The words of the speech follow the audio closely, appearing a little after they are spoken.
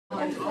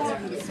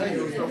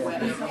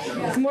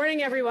Good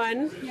morning,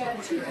 everyone.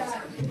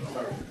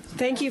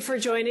 Thank you for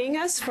joining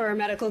us for our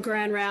medical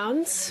grand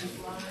rounds.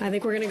 I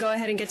think we're going to go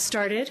ahead and get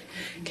started.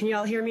 Can you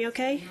all hear me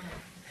okay?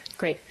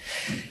 Great.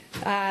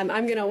 I'm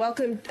going to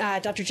welcome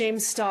Dr.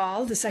 James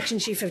Stahl, the Section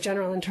Chief of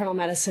General Internal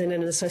Medicine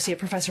and an Associate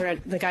Professor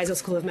at the Geisel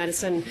School of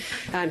Medicine,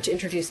 to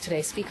introduce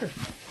today's speaker.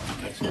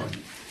 Excellent.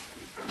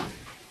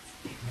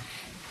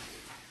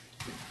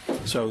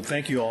 So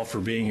thank you all for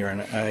being here,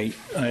 and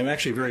I'm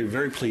actually very,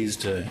 very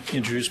pleased to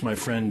introduce my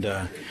friend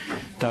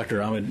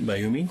Dr. Ahmed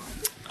Bayoumi.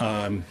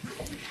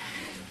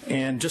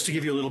 And just to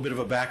give you a little bit of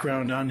a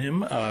background on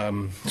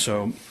him,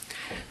 so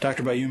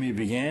Dr. Bayoumi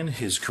began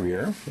his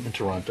career in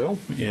Toronto,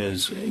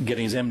 is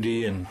getting his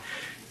MD and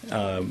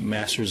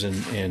master's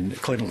in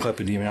clinical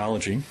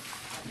epidemiology,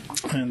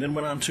 and then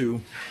went on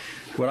to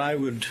what I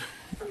would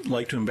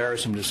like to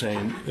embarrass him to say,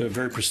 a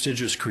very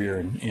prestigious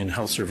career in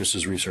health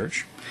services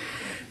research.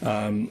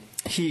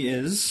 He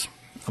is,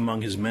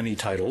 among his many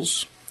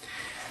titles,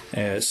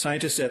 a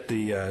scientist at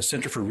the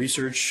Center for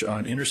Research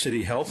on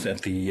Intercity Health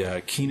at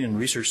the Keenan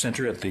Research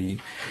Center at the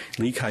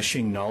Li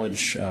Ka-shing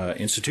Knowledge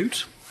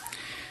Institute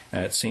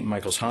at St.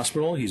 Michael's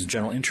Hospital. He's a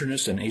general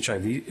internist and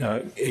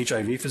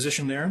HIV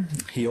physician there.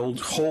 He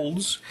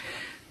holds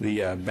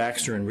the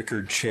Baxter and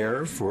Rickard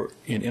Chair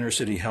in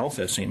Intercity Health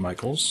at St.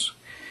 Michael's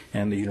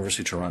and the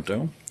University of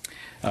Toronto.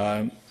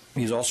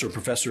 He's also a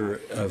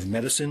professor of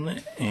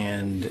medicine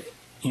and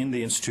in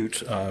the Institute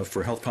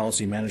for Health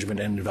Policy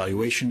Management and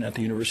Evaluation at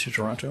the University of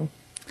Toronto.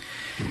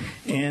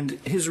 And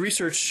his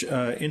research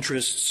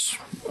interests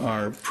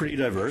are pretty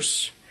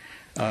diverse,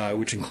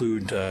 which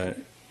include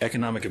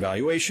economic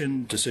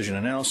evaluation, decision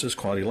analysis,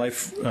 quality of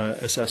life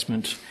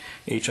assessment,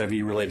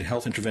 HIV-related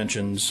health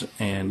interventions,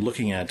 and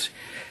looking at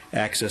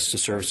access to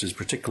services,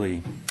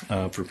 particularly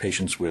for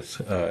patients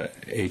with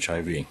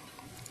HIV.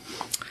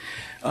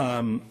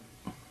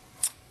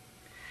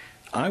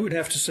 I would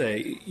have to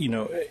say,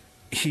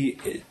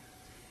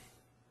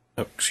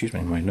 excuse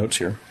me, my notes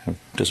here have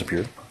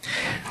disappeared.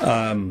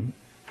 Ahmed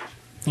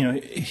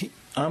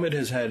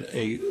has had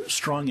a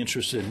strong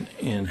interest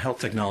in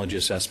health technology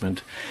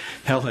assessment,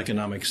 health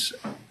economics,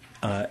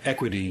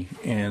 equity,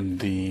 and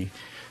the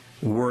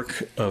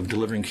work of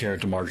delivering care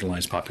to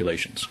marginalized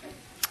populations.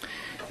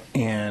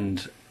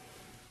 And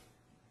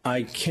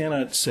I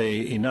cannot say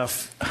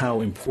enough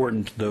how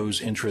important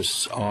those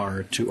interests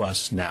are to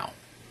us now.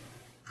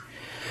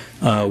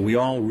 We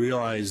all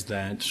realize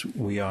that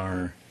we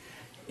are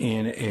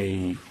in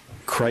a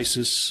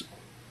crisis,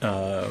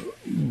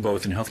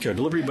 both in healthcare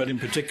delivery, but in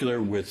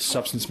particular with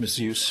substance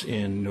misuse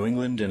in New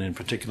England and in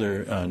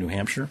particular New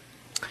Hampshire.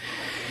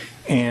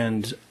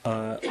 And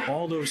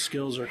all those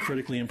skills are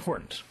critically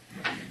important.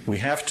 We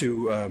have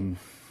to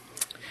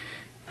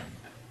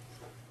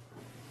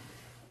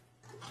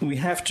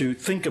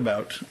think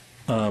about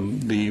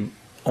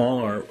all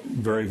our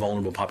very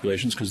vulnerable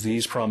populations, because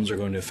these problems are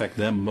going to affect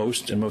them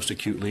most and most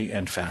acutely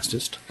and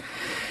fastest.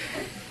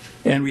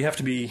 And we have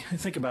to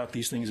think about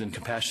these things in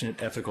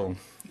compassionate, ethical,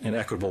 and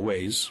equitable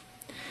ways.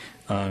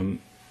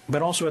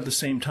 But also at the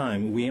same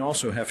time, we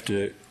also have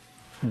to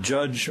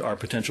judge our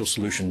potential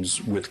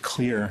solutions with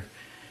clear,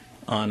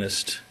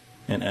 honest,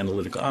 and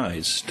analytical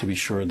eyes to be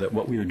sure that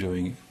what we are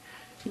doing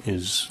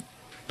is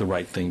the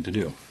right thing to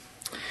do.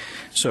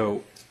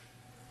 So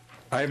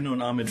I've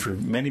known Ahmed for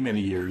many,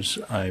 many years.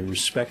 I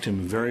respect him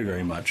very,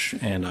 very much,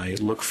 and I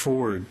look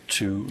forward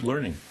to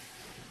learning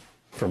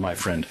from my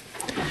friend.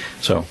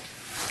 So,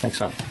 thanks,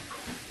 Ahmed.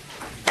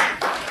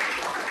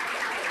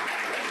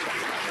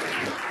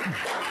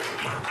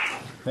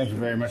 Thank you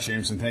very much,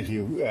 James, and thank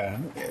you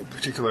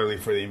particularly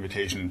for the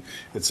invitation.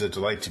 It's a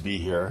delight to be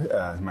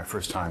here, my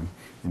first time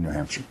in New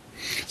Hampshire.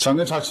 So I'm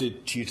going to talk to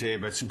you today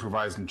about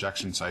supervised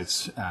injection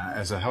sites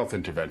as a health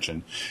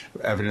intervention,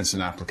 evidence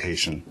and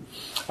application.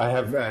 I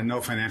have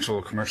no financial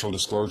or commercial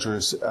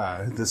disclosures.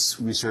 This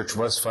research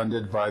was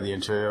funded by the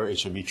Ontario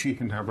HIV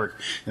Treatment Network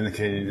and the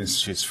Canadian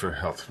Institutes for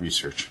Health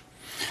Research.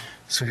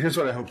 So here's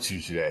what I hope to do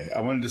today.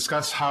 I want to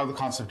discuss how the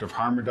concept of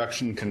harm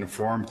reduction can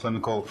inform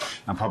clinical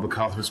and public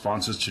health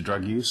responses to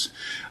drug use.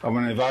 I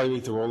want to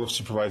evaluate the role of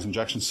supervised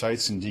injection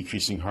sites in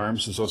decreasing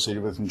harms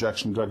associated with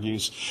injection drug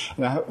use.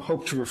 And I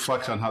hope to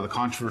reflect on how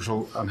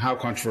controversial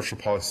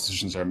policy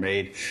decisions are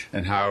made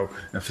and how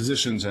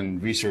physicians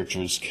and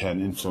researchers can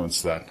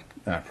influence that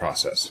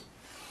process.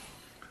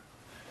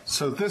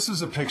 So this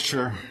is a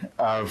picture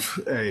of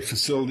a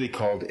facility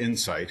called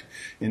Insight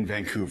in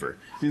Vancouver.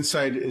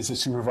 Insight is a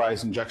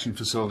supervised injection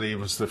facility. It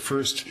was the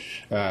first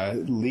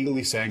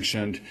legally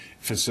sanctioned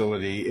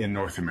facility in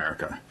North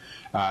America.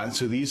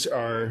 So these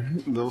are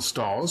little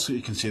stalls.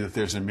 You can see that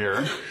there's a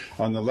mirror.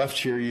 On the left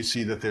here, you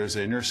see that there's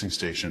a nursing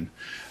station.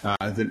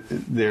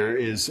 There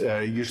is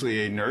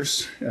usually a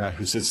nurse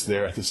who sits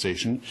there at the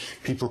station.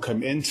 People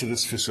come into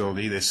this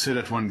facility. They sit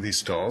at one of these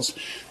stalls.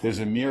 There's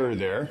a mirror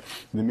there.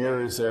 The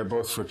mirror is there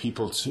both for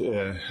people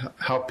to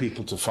help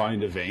people to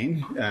find a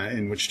vein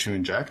in which to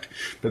inject,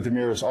 but the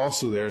mirror is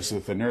also there so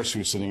that the nurse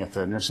who's sitting at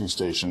the nursing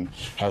station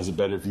has a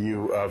better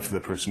view of the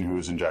person who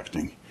is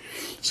injecting.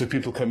 So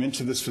people come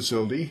into this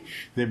facility,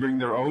 they bring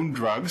their own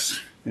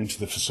drugs into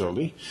the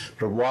facility,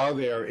 but while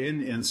they are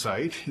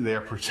inside, they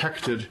are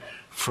protected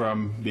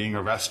from being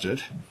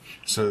arrested.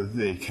 So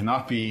they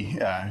cannot be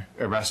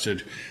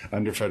arrested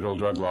under federal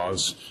drug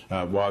laws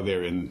while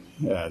they're in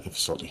the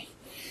facility.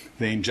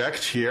 They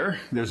inject here.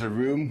 There's a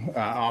room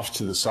off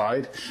to the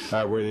side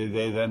where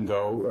they then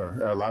go,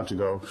 or are allowed to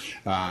go,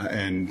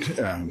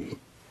 and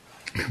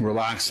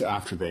relax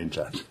after they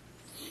inject.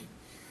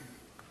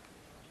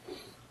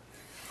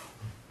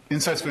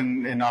 Insight's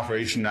been in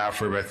operation now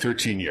for about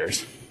 13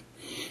 years.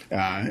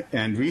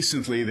 And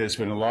recently, there's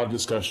been a lot of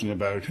discussion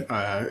about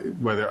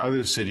whether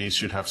other cities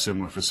should have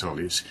similar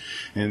facilities.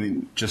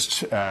 And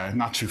just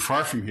not too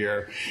far from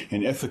here,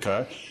 in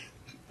Ithaca,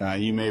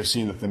 you may have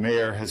seen that the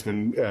mayor has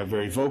been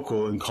very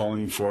vocal in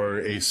calling for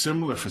a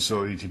similar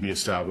facility to be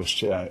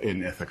established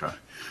in Ithaca.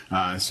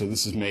 So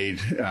this has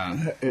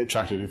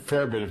attracted a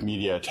fair bit of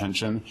media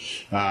attention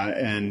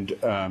and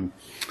a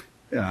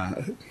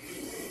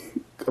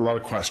lot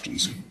of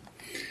questions.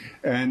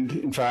 And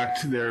in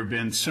fact, there have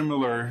been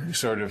similar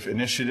sort of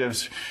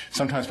initiatives,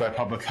 sometimes by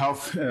public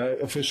health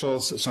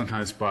officials,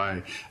 sometimes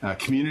by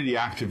community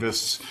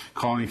activists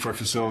calling for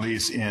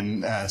facilities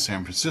in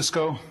San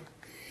Francisco,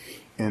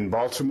 in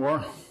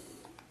Baltimore,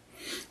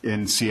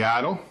 in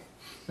Seattle.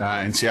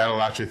 And Seattle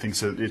actually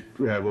thinks that it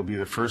will be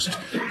the first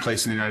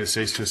place in the United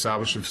States to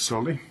establish a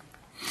facility.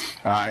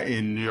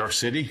 In New York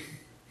City.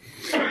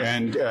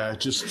 And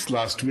just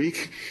last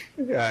week,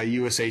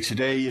 USA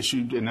Today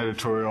issued an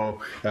editorial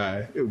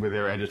where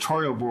their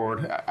editorial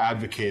board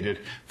advocated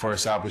for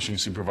establishing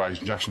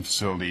supervised injection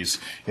facilities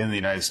in the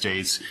United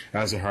States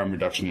as a harm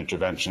reduction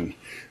intervention.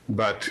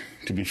 But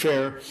to be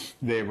fair,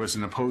 there was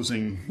an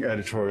opposing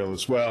editorial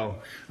as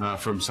well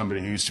from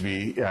somebody who used to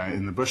be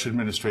in the Bush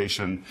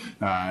administration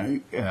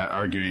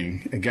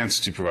arguing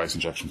against supervised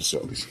injection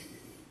facilities.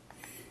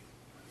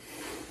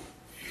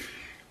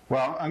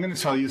 Well, I'm going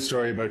to tell you a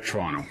story about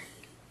Toronto.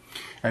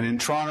 And in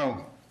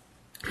Toronto,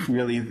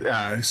 really,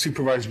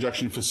 supervised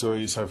injection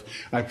facilities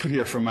I put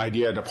here from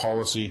idea to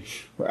policy.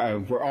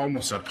 We're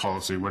almost at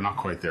policy. We're not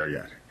quite there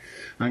yet.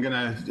 I'm going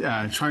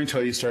to try and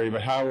tell you a story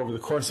about how, over the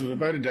course of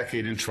about a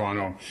decade in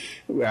Toronto,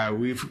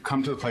 we've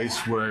come to a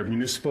place where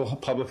municipal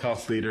public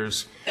health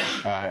leaders,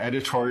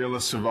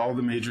 editorialists of all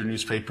the major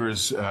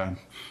newspapers,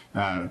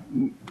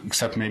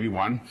 except maybe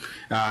one,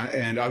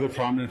 and other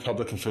prominent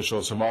public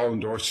officials have all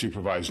endorsed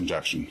supervised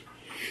injection.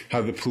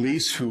 How the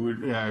police, who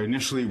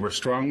initially were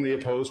strongly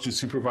opposed to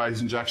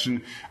supervised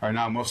injection, are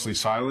now mostly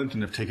silent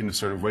and have taken a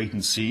sort of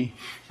wait-and-see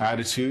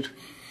attitude.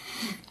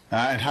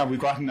 And how we've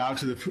gotten now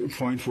to the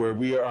point where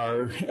we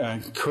are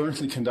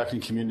currently conducting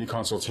community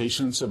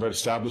consultations about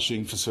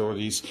establishing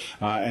facilities,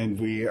 and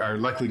we are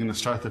likely going to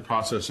start the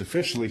process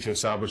officially to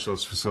establish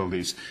those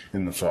facilities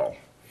in the fall.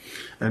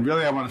 And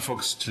really, I want to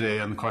focus today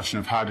on the question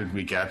of how did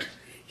we get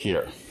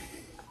here.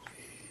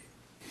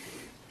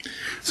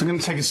 So I'm going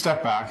to take a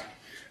step back.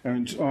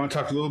 And I want to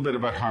talk a little bit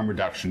about harm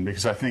reduction,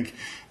 because I think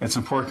it's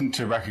important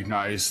to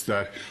recognize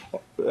that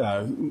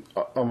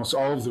almost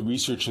all of the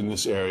research in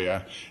this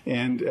area,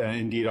 and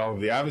indeed all of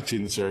the advocacy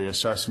in this area,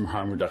 starts from a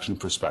harm reduction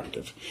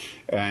perspective.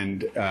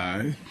 And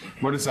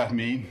what does that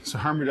mean? So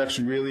harm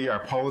reduction really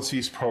are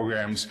policies,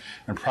 programs,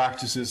 and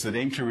practices that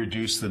aim to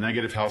reduce the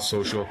negative health,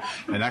 social,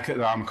 and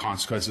economic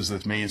consequences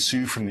that may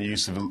ensue from the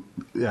use of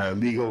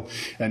legal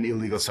and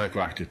illegal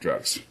psychoactive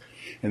drugs.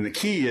 And the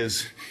key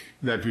is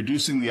that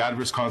reducing the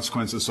adverse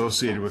consequences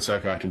associated with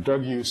psychoactive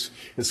drug use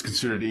is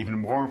considered even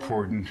more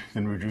important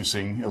than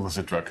reducing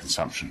illicit drug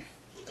consumption.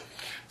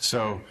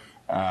 So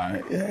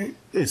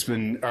it's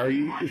been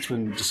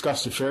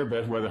discussed a fair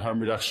bit whether harm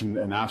reduction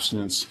and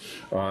abstinence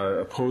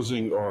are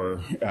opposing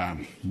or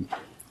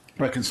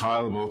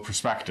reconcilable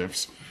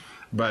perspectives.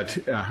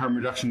 But harm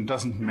reduction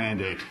doesn't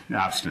mandate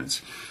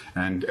abstinence.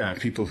 And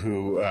people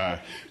who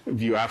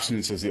view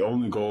abstinence as the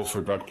only goal for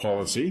drug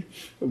policy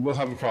will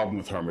have a problem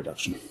with harm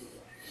reduction.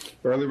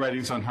 Early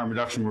writings on harm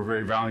reduction were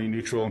very value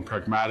neutral and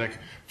pragmatic,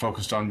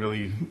 focused on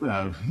really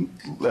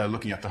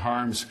looking at the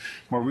harms.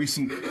 More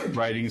recent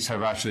writings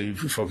have actually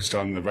focused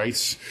on the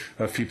rights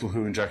of people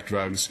who inject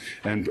drugs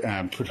and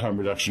put harm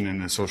reduction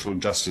in a social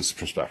justice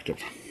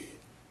perspective.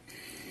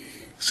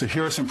 So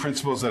here are some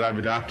principles that I've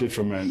adapted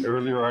from an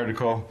earlier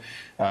article.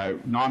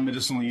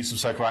 Non-medicinal use of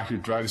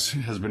psychoactive drugs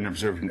has been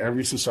observed in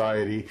every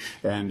society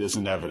and is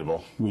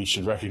inevitable. We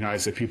should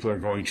recognize that people are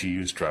going to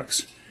use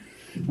drugs.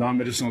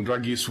 Non-medicinal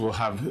drug use will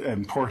have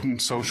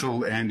important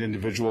social and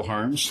individual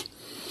harms.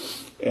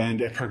 And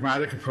a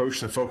pragmatic approach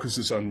that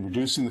focuses on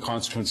reducing the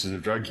consequences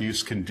of drug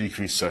use can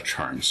decrease such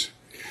harms.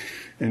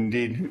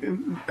 Indeed,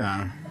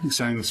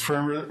 extending this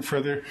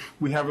further,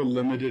 we have a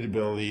limited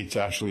ability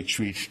to actually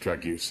treat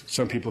drug use.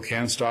 Some people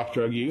can stop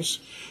drug use,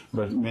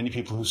 but many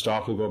people who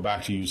stop will go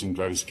back to using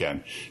drugs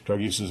again.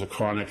 Drug use is a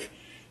chronic,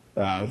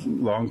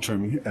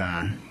 long-term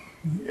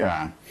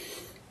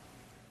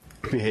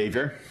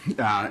behavior,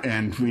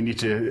 and we need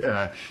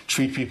to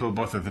treat people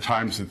both at the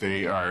times that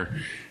they are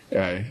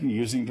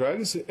using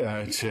drugs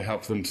to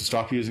help them to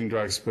stop using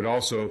drugs, but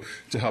also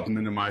to help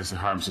minimize the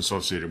harms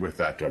associated with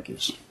that drug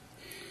use.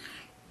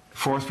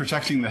 Fourth,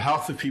 protecting the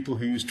health of people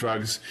who use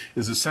drugs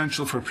is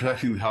essential for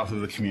protecting the health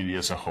of the community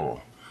as a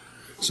whole.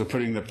 So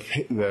putting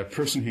the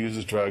person who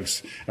uses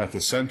drugs at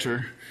the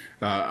center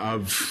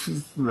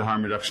of the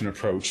harm reduction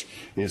approach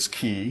is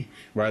key,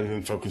 rather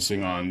than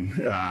focusing on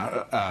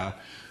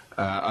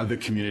other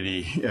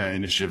community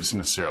initiatives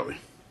necessarily.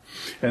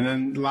 And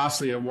then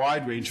lastly, a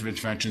wide range of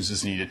interventions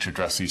is needed to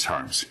address these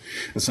harms.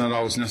 It's not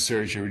always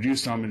necessary to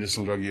reduce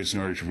non-medicinal drug use in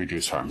order to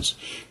reduce harms,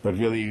 but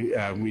really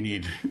we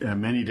need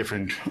many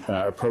different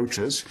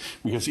approaches,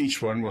 because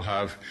each one will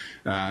have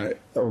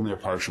only a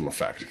partial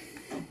effect.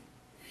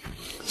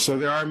 So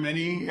there are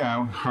many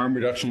harm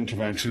reduction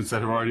interventions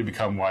that have already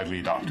become widely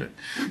adopted.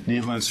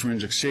 Needle and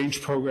syringe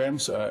exchange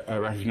programs, I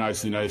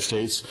recognize in the United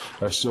States,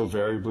 there's still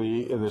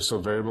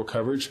variable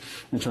coverage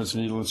in terms of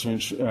needle and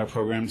syringe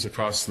programs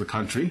across the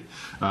country.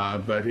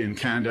 But in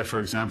Canada, for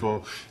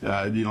example,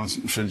 needle and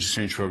syringe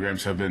exchange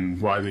programs have been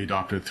widely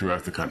adopted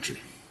throughout the country.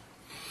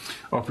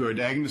 Opioid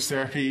agonist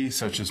therapy,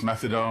 such as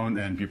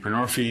methadone and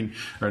buprenorphine,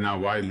 are now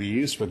widely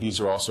used, but these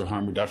are also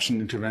harm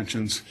reduction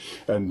interventions.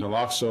 And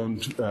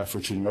naloxone for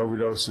treating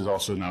overdose is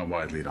also now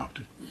widely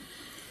adopted.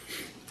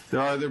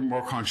 There are other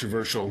more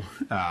controversial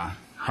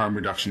harm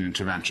reduction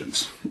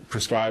interventions.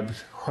 Prescribed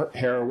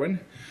heroin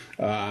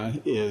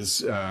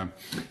is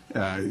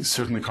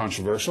certainly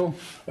controversial.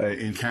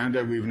 In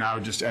Canada, we've now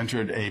just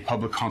entered a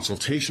public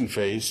consultation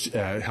phase.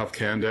 Health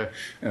Canada,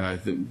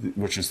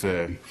 which is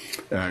the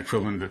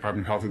equivalent of the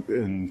Department of Health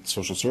and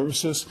Social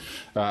Services,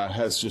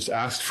 has just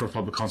asked for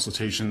public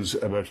consultations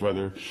about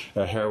whether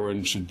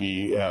heroin should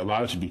be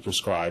allowed to be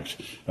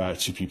prescribed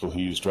to people who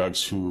use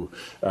drugs who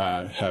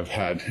have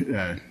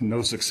had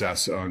no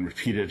success on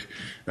repeated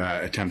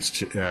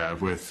attempts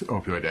with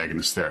opioid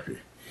agonist therapy.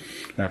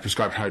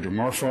 Prescribed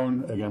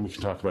hydromorphone, again, we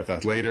can talk about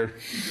that later.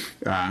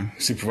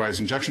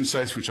 Supervised injection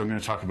sites, which I'm going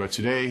to talk about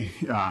today,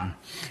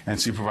 and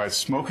supervised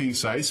smoking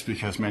sites,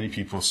 because many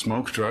people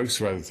smoke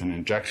drugs rather than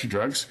inject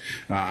drugs.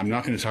 I'm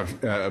not going to talk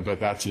about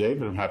that today,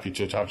 but I'm happy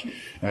to talk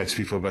to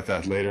people about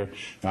that later.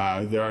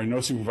 There are no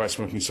supervised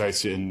smoking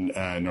sites in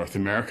North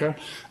America,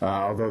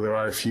 although there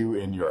are a few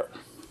in Europe.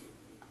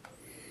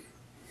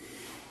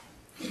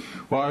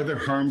 What are the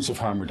harms of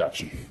harm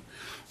reduction?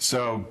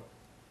 So,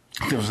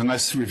 there was a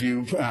nice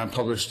review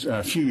published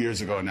a few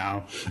years ago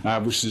now,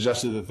 which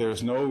suggested that there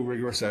is no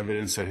rigorous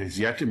evidence that has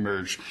yet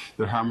emerged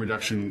that harm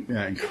reduction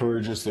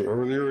encourages the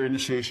earlier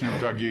initiation of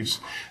drug use,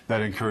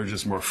 that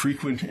encourages more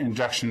frequent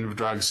injection of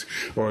drugs,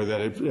 or that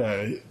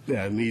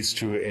it leads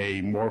to a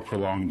more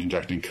prolonged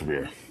injecting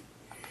career.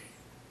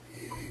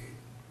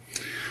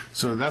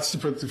 So that's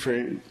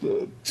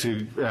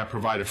to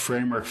provide a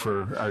framework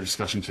for our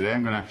discussion today.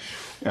 I'm going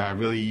to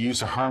really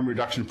use a harm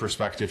reduction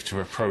perspective to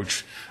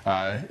approach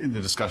the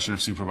discussion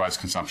of supervised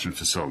consumption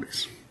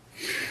facilities.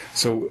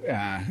 So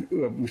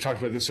we've talked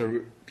about this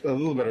a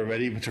little bit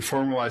already, but to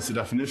formalize the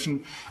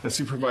definition, a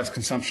supervised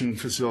consumption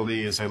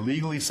facility is a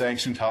legally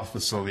sanctioned health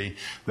facility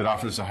that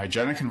offers a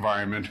hygienic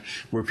environment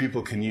where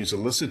people can use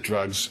illicit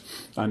drugs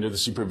under the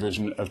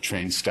supervision of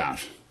trained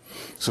staff.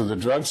 So the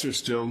drugs are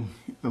still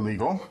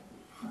illegal,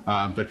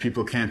 but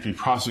people can't be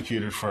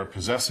prosecuted for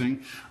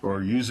possessing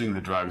or using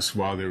the drugs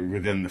while they're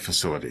within the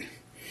facility.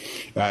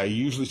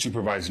 Usually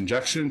supervised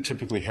injection,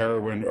 typically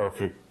heroin or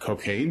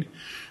cocaine.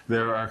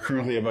 There are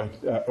currently about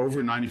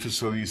over 90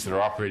 facilities that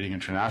are operating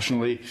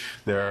internationally.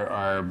 There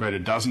are about a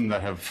dozen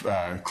that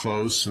have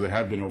closed, so there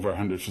have been over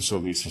 100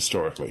 facilities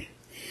historically.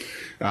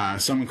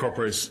 Some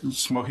incorporate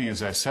smoking,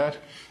 as I said.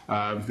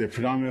 They're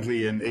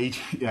predominantly in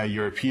 8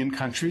 European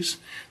countries.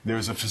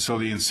 There's a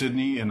facility in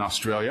Sydney in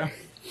Australia.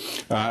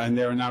 And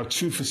there are now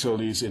 2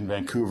 facilities in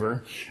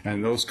Vancouver,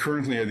 and those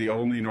currently are the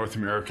only North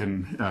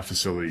American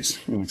facilities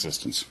in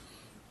existence.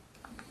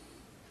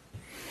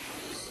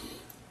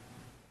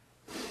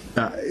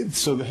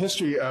 So the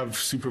history of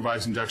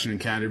supervised injection in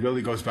Canada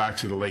really goes back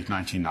to the late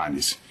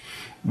 1990s,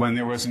 when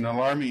there was an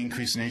alarming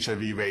increase in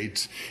HIV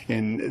rates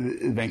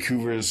in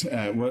Vancouver's,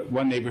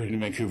 one neighborhood in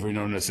Vancouver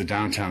known as the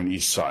Downtown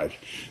East Side.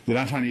 The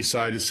Downtown East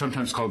Side is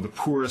sometimes called the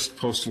poorest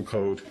postal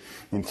code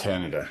in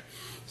Canada.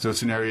 So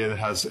it's an area that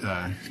has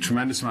a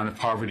tremendous amount of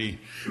poverty,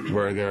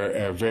 where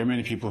there are very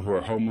many people who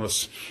are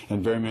homeless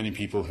and very many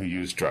people who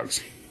use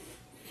drugs.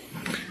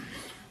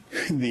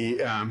 The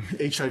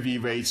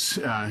HIV rates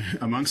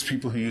amongst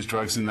people who use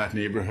drugs in that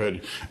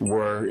neighborhood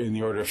were in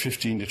the order of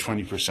 15 to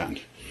 20%,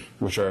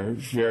 which are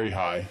very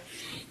high,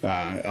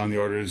 on the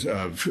orders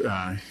of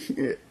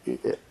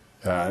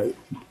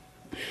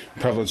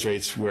prevalence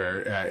rates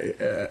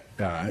where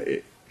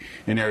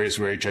in areas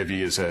where HIV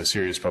is a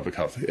serious public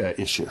health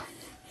issue.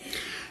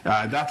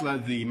 That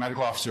led the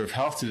Medical Officer of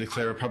Health to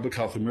declare a public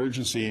health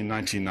emergency in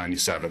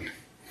 1997.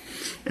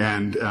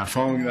 And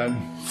following that,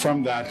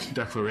 from that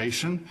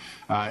declaration,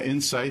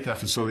 Insight, that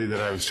facility that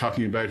I was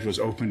talking about, was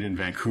opened in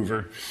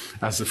Vancouver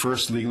as the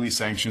first legally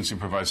sanctioned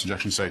supervised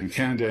injection site in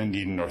Canada,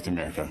 indeed in North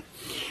America.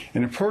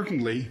 And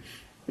importantly,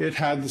 it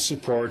had the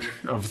support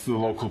of the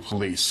local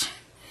police.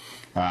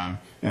 I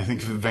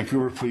think the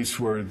Vancouver police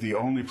were the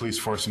only police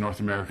force in North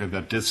America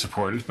that did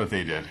support it, but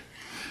they did.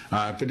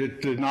 but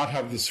it did not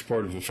have the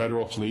support of the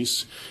federal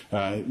police.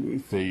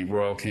 The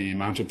Royal Canadian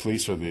Mounted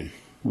Police, or the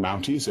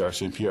Mounties, the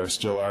RCMP, are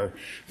still our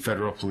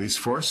federal police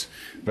force,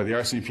 but the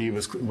RCMP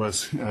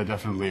was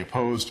definitely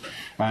opposed,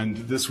 and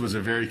this was a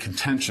very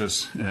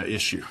contentious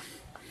issue.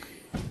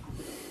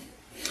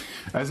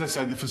 As I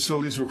said, the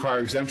facilities require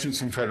exemptions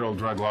from federal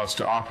drug laws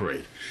to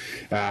operate.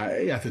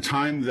 At the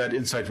time that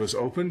Insight was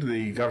opened,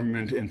 the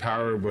government in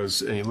power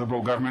was a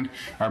Liberal government.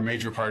 Our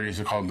major parties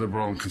are called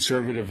Liberal and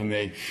Conservative, and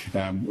they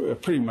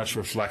pretty much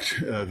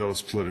reflect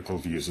those political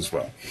views as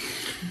well.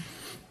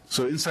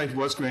 So Insight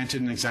was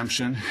granted an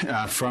exemption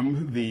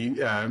from the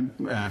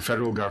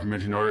federal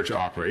government in order to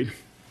operate.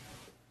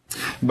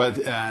 But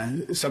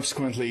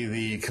subsequently,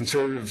 the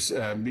Conservatives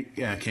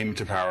came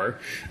into power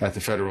at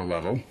the federal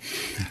level.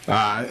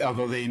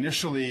 Although they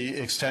initially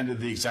extended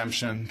the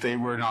exemption, they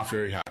were not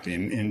very happy.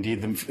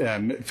 Indeed,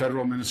 the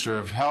federal Minister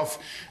of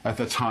Health at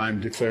the time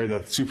declared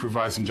that the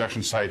supervised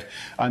injection site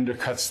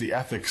undercuts the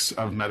ethics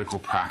of medical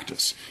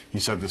practice. He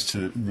said this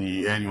to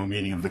the annual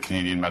meeting of the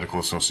Canadian Medical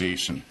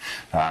Association,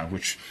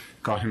 which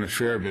got him a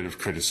fair bit of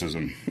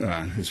criticism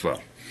as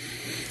well.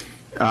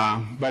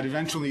 But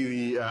eventually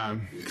the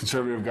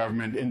Conservative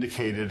government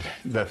indicated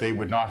that they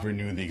would not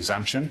renew the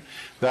exemption.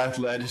 That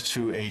led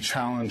to a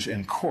challenge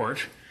in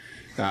court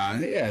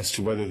as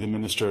to whether the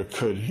minister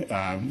could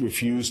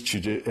refuse to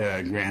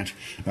grant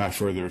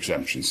further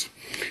exemptions.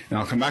 And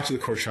I'll come back to the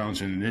court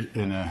challenge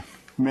in a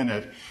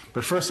minute,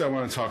 but first I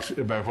want to talk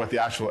about what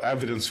the actual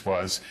evidence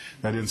was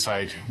that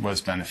Insight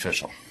was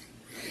beneficial.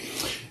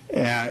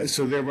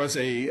 So there was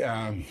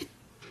a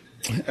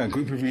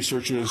group of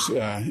researchers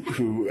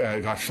who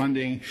got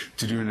funding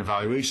to do an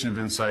evaluation of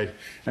Insight,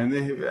 and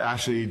they've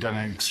actually done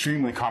an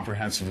extremely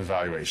comprehensive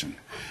evaluation.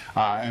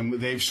 And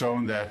they've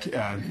shown that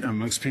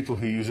amongst people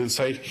who use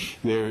Insight,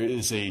 there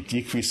is a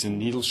decrease in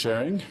needle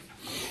sharing.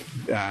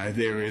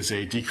 There is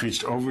a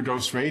decreased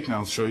overdose rate, and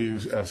I'll show you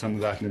some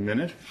of that in a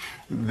minute.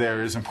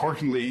 There is,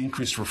 importantly,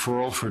 increased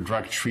referral for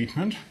drug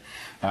treatment.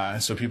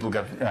 So people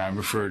get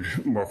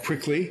referred more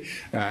quickly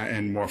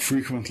and more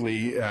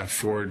frequently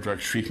for drug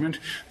treatment.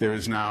 There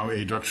is now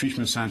a drug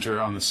treatment center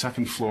on the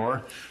second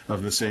floor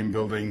of the same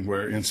building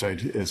where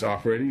Insight is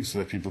operating, so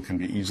that people can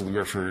be easily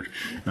referred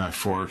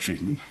for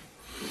treatment.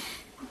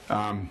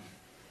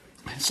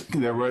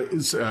 There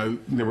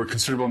were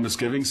considerable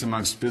misgivings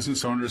amongst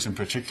business owners, and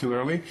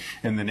particularly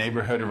in the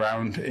neighborhood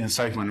around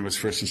Insight when it was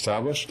first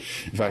established.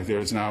 In fact, there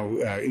is now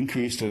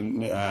increased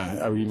and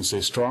I would even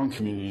say strong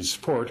community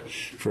support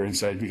for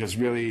Insight, because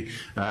really,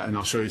 and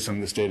I'll show you some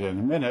of this data in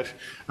a minute,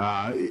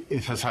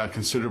 it has had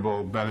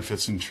considerable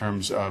benefits in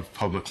terms of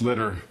public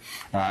litter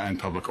and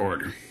public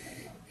order.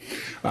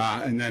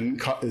 And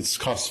then it's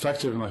cost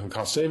effective and like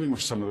cost saving,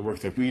 which is some of the work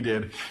that we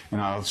did, and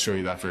I'll show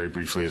you that very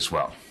briefly as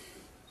well.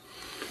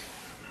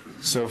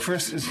 So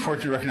first, it's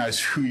important to recognize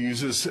who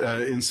uses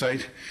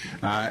Insight,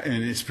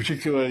 and it's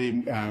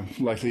particularly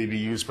likely to be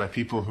used by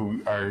people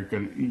who are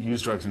going to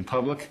use drugs in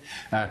public,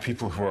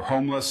 people who are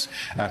homeless,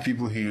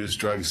 people who use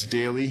drugs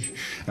daily,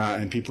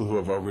 and people who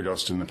have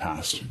overdosed in the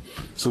past.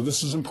 So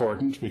this is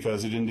important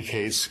because it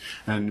indicates,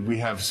 and we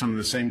have some of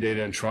the same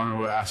data in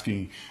Toronto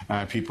asking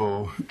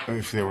people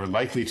if they were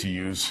likely to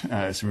use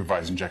a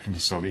supervised injection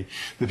facility.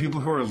 The people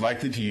who are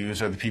likely to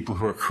use are the people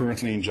who are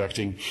currently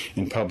injecting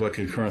in public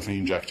and currently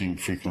injecting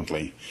frequently.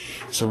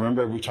 So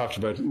remember, we talked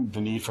about the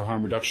need for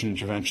harm reduction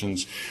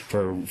interventions,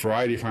 for a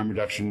variety of harm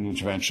reduction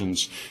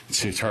interventions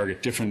to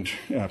target different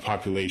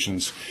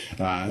populations.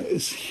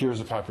 Here's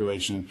a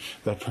population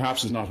that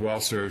perhaps is not well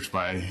served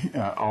by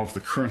all of the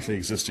currently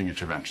existing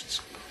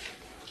interventions.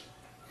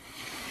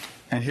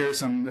 And here are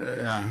some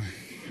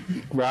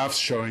graphs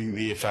showing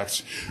the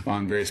effects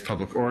on various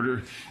public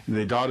order.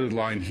 The dotted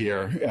line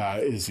here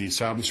is the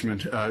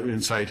establishment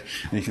Insight,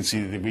 and you can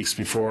see the weeks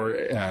before,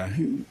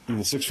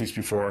 the 6 weeks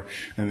before,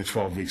 and the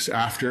 12 weeks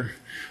after.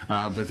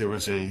 But there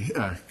was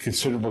a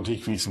considerable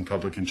decrease in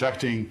public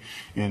injecting,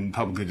 in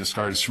publicly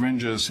discarded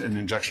syringes, and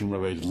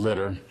injection-related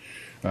litter.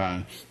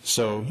 And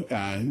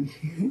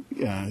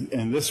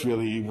this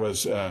really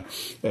was a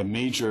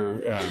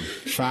major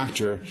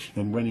factor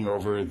in winning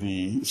over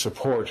the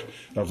support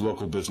of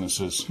local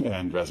businesses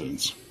and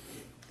residents.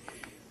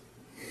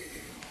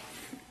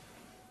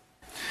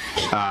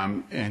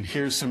 And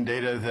here's some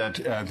data that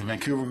the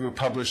Vancouver group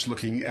published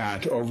looking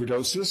at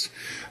overdoses.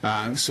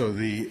 So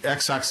the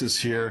x-axis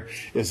here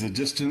is the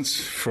distance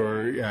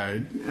for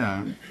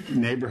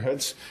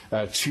neighborhoods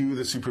to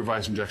the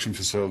supervised injection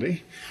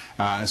facility.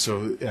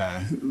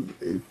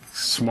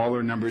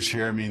 Smaller numbers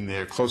here mean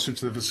they're closer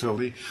to the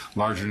facility.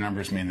 Larger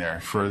numbers mean they're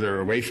further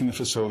away from the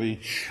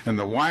facility. And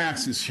the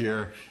y-axis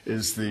here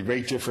is the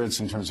rate difference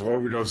in terms of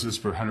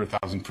overdoses per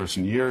 100,000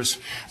 person years.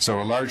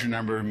 So a larger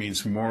number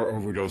means more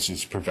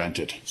overdoses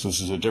prevented. So this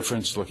is a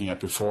difference looking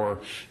at before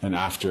and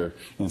after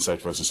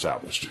Insight was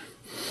established.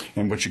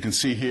 And what you can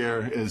see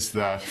here is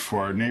that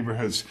for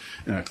neighborhoods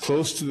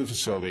close to the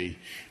facility,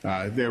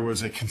 there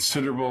was a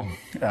considerable,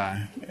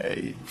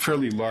 a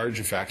fairly large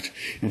effect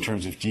in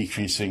terms of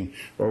decreasing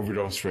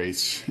overdose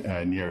rates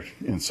near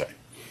Insight.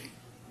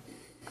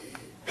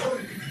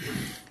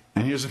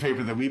 And here's a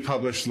paper that we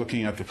published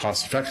looking at the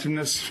cost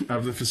effectiveness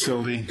of the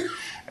facility.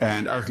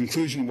 And our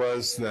conclusion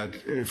was that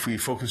if we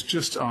focus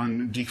just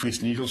on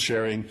decreased needle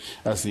sharing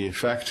as the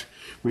effect,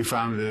 we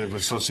found that it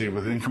was associated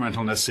with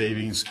incremental net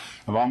savings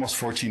of almost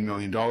 $14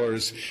 million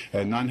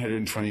and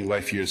 920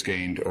 life years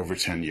gained over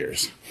 10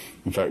 years.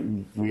 In fact,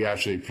 we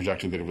actually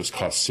projected that it was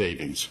cost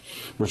savings,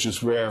 which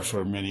is rare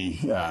for many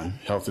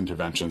health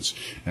interventions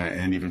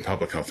and even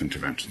public health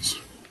interventions.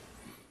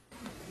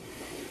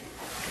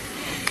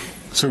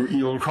 So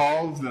you'll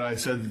recall that I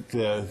said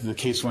the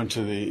case went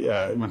to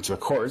the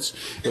courts.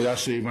 It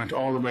actually went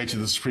all the way to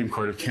the Supreme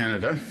Court of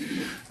Canada.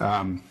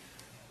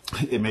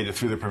 It made it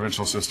through the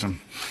provincial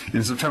system.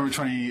 In September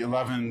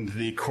 2011,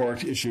 the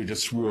court issued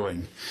its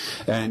ruling,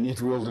 and it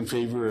ruled in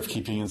favor of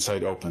keeping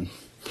Insite open.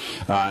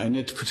 And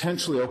it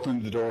potentially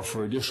opened the door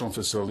for additional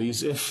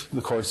facilities if the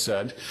court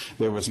said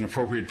there was an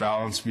appropriate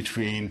balance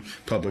between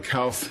public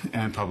health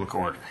and public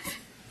order.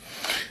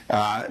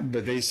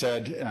 But they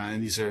said,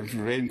 and these are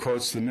verbatim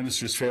quotes, the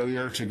minister's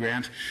failure to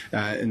grant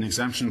an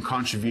exemption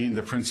contravened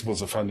the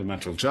principles of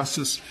fundamental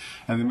justice,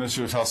 and the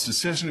Minister of Health's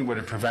decision would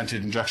have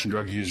prevented injection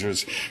drug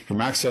users from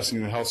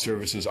accessing the health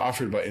services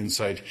offered by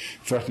Insite,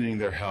 threatening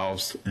their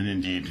health and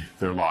indeed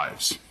their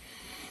lives.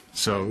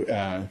 So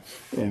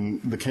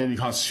in the Canadian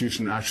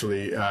Constitution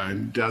actually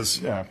does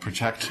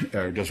protect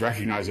or does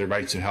recognize their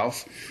right to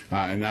health,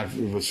 and that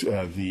was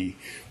the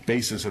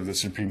basis of the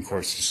Supreme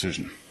Court's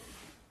decision.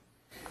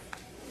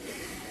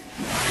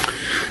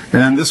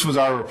 And this was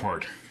our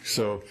report.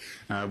 So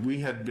we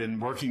had been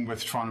working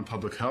with Toronto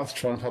Public Health.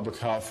 Toronto Public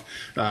Health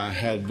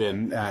had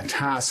been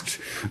tasked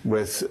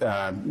with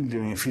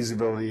doing a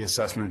feasibility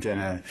assessment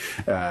and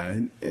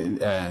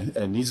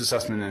a needs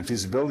assessment and a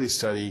feasibility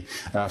study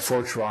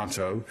for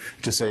Toronto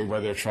to say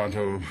whether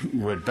Toronto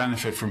would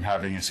benefit from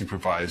having a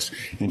supervised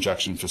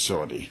injection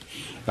facility.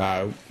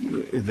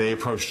 They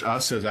approached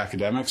us as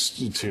academics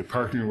to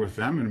partner with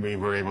them, and we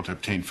were able to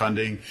obtain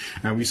funding.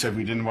 And we said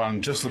we didn't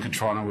want to just look at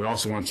Toronto, we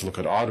also wanted to look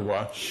at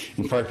Ottawa,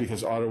 in part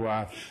because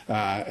Ottawa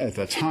at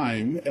that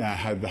time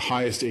had the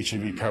highest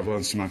HIV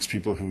prevalence amongst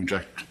people who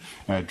inject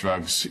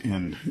drugs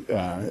in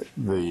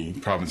the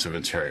province of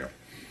Ontario.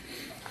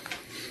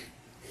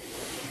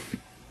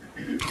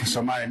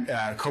 So my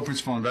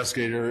co-principal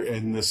investigator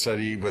in this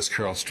study was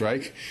Carol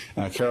Strike.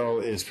 Carol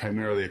is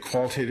primarily a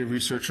qualitative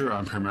researcher.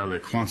 I'm primarily a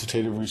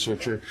quantitative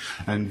researcher.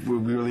 And we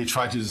really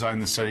tried to design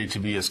the study to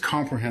be as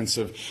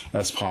comprehensive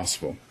as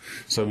possible.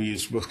 So we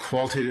used both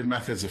qualitative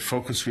methods of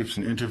focus groups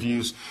and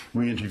interviews.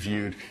 We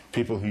interviewed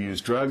people who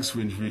use drugs.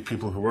 We interviewed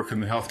people who work in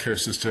the healthcare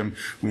system.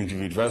 We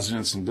interviewed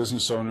residents and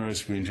business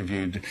owners. We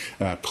interviewed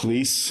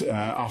police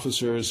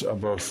officers,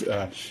 both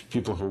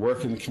people who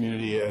work in the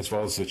community as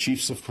well as the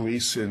chiefs of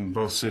police in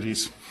both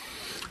cities.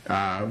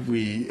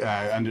 We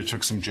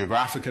undertook some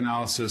geographic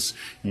analysis.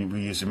 We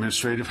used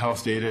administrative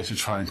health data to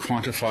try and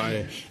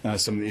quantify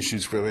some of the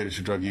issues related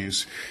to drug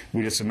use.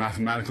 We did some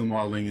mathematical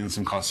modeling and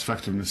some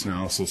cost-effectiveness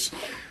analysis.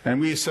 And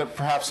we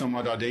perhaps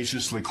somewhat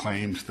audaciously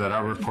claimed that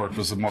our report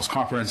was the most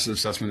comprehensive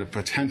assessment of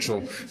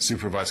potential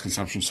supervised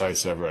consumption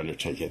sites ever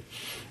undertaken.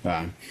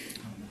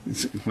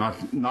 It's not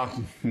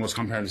the most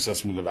comprehensive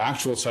assessment of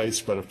actual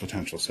sites, but of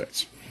potential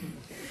sites.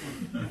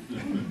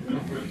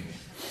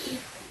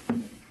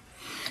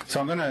 So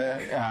I'm going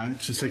to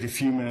just take a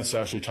few minutes to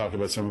actually talk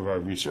about some of our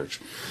research.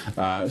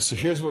 So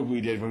here's what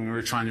we did when we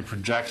were trying to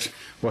project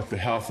what the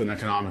health and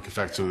economic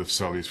effects of the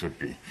facilities would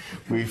be.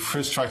 We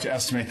first tried to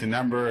estimate the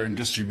number and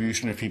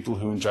distribution of people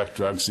who inject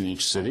drugs in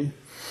each city.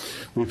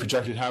 We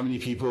projected how many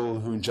people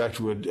who inject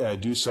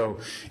would do so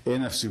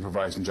in a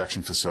supervised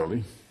injection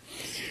facility.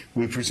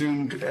 We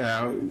presumed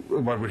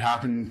what would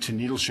happen to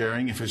needle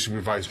sharing if a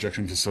supervised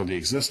injection facility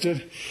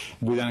existed.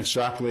 We then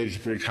extrapolated to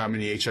predict how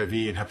many HIV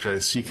and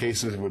hepatitis C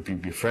cases would be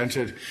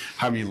prevented,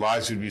 how many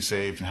lives would be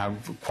saved, and how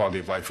quality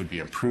of life would be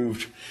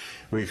improved.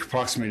 We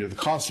approximated the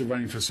cost of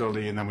running a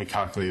facility, and then we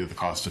calculated the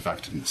cost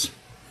effectiveness.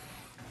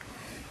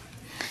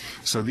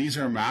 So these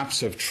are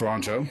maps of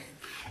Toronto.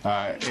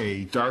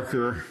 A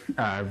darker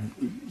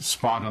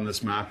spot on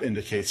this map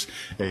indicates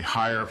a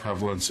higher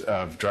prevalence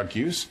of drug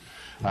use.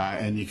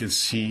 And you can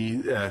see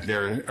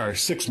there are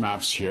 6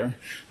 maps here.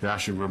 There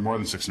actually were more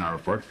than 6 in our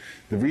report.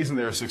 The reason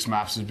there are 6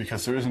 maps is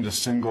because there isn't a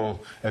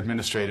single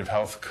administrative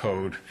health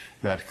code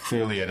that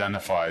clearly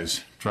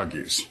identifies drug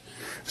use.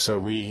 So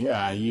we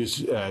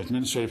use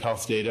administrative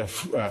health data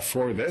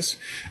for this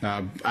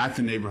at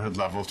the neighborhood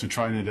level to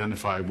try and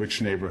identify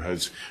which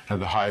neighborhoods have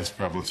the highest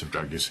prevalence of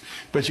drug use.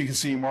 But you can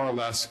see more or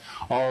less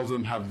all of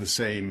them have the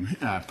same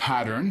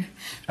pattern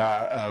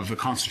of a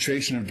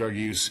concentration of drug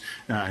use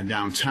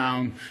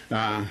downtown,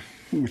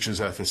 which is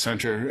at the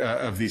center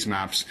of these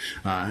maps,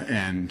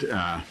 and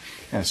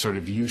a sort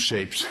of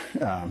U-shaped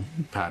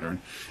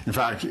pattern. In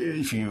fact,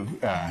 if you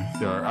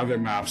there are other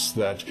maps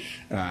that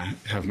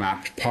have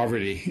mapped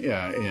poverty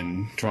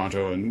in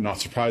Toronto, and not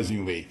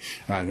surprisingly,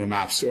 the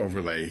maps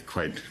overlay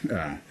quite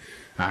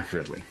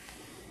accurately.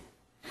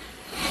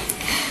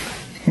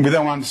 We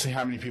then wanted to see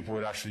how many people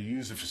would actually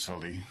use the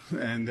facility.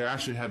 And there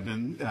actually have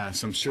been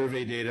some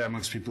survey data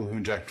amongst people who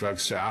inject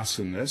drugs to ask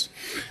them this.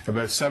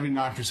 About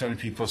 79% of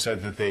people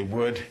said that they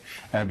would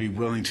be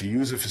willing to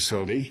use the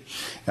facility.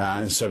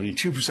 And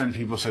 72% of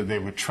people said they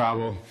would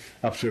travel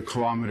up to a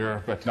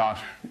kilometer, but not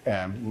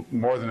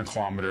more than a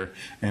kilometer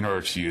in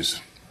order to use.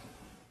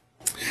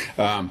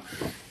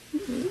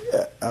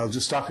 I'll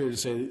just stop here to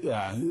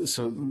say,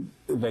 so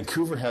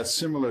Vancouver has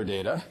similar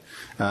data,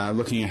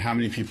 looking at how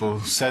many people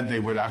said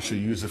they would actually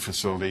use the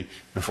facility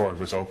before it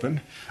was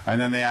open, and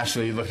then they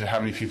actually looked at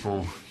how many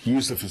people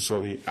used the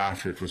facility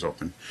after it was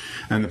open.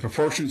 And the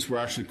proportions were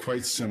actually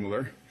quite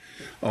similar,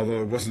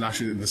 although it wasn't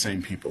actually the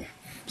same people.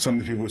 Some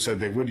of the people who said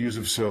they would use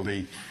the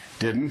facility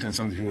didn't, and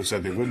some of the people who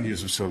said they wouldn't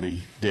use the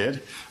facility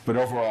did. But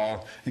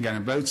overall, again,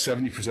 about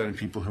 70% of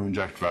people who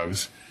inject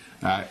drugs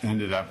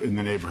ended up in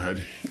the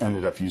neighborhood,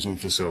 ended up using the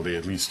facility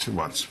at least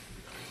once.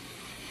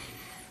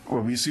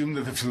 Well, we assumed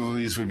that the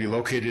facilities would be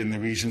located in the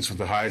regions with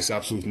the highest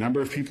absolute number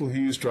of people who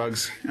use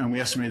drugs, and we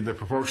estimated the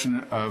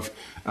proportion of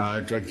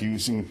the drug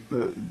using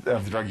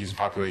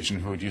population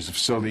who would use the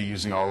facility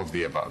using all of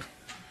the above.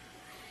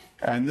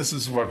 And this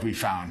is what we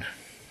found.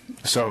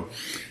 So,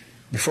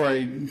 before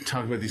I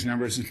talk about these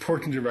numbers, it's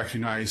important to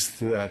recognize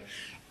that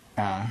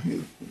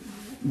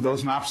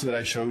those maps that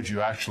I showed you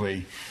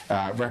actually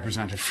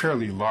represent a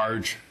fairly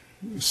large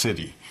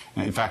city.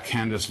 In fact,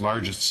 Canada's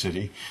largest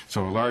city,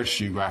 so a large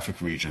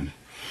geographic region.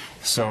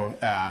 So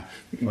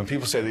when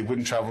people say they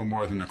wouldn't travel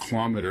more than a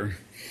kilometer,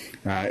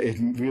 it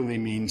really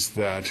means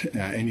that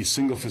any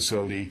single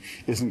facility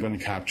isn't going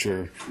to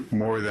capture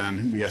more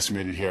than, we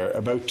estimated here,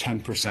 about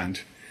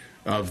 10%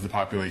 of the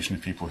population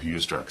of people who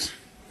use drugs.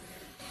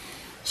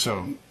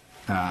 So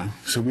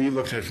we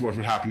looked at what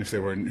would happen if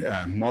there were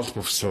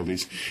multiple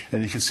facilities.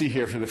 And you can see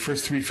here for the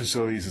first 3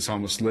 facilities, it's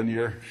almost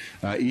linear.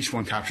 Each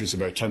one captures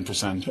about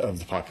 10% of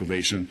the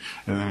population,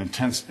 and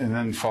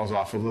then falls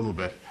off a little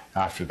bit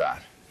after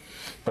that.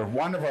 But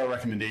one of our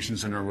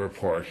recommendations in our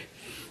report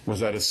was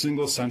that a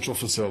single central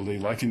facility,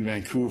 like in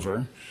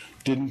Vancouver,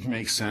 didn't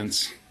make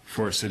sense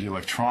for a city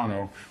like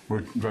Toronto, where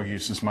drug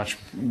use is much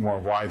more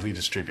widely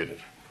distributed.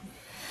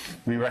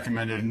 We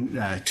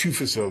recommended 2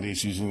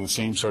 facilities using the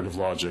same sort of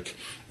logic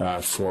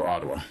for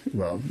Ottawa.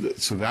 Well,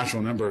 so the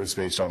actual number is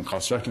based on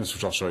cost effectiveness,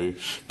 which I'll show you,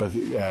 but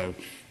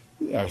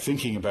our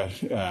thinking about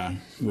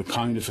the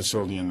kind of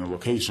facility and the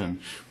location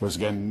was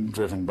again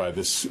driven by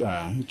this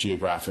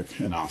geographic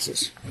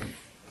analysis.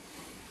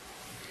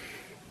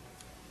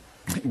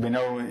 We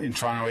know in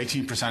Toronto,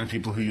 18% of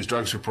people who use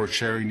drugs report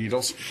sharing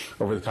needles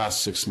over the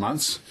past 6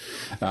 months.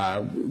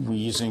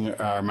 Using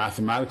our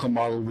mathematical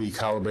model, we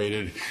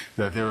calibrated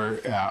that there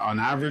were, on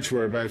average,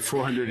 were about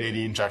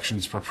 480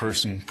 injections per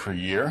person per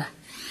year.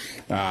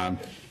 We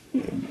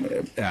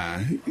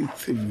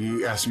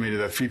estimated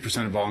that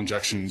 3% of all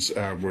injections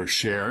were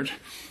shared.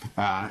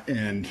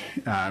 And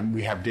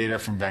we have data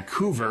from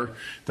Vancouver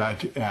that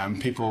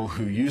people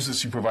who use the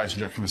supervised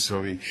injection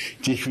facility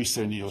decreased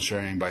their needle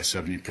sharing by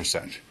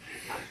 70%.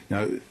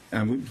 Now,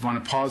 and we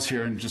want to pause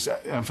here and just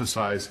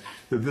emphasize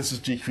that this is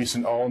decrease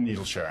in all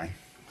needle sharing.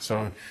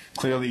 So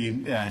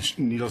clearly,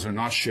 needles are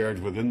not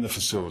shared within the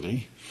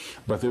facility,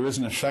 but there is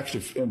an effect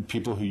of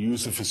people who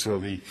use the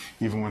facility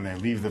even when they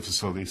leave the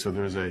facility. So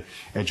there's an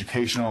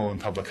educational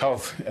and public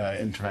health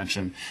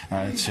intervention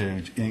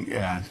to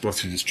both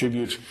to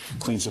distribute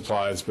clean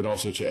supplies, but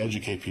also to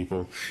educate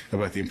people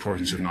about the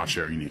importance of not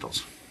sharing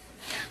needles.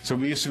 So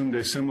we assumed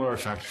a similar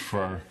effect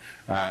for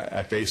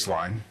at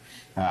baseline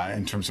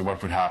in terms of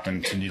what would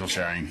happen to needle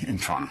sharing in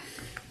Toronto.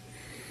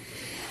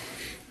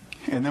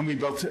 And then we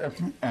built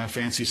a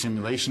fancy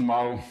simulation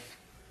model.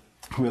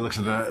 We looked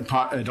at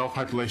the adult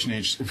population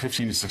aged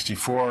 15 to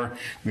 64.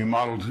 We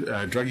modeled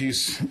drug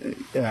use.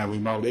 We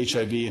modeled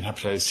HIV and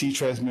hepatitis C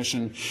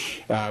transmission.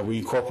 We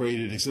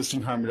incorporated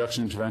existing harm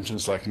reduction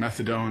interventions like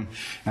methadone,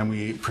 and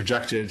we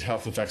projected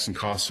health effects and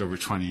costs over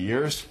 20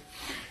 years.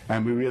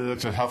 And we really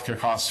looked at healthcare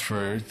costs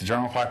for the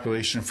general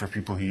population, for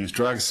people who use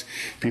drugs,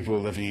 people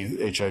living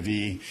with HIV,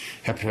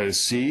 hepatitis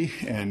C,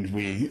 and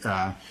we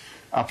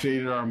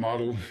updated our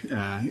model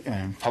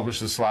and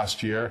published this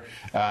last year,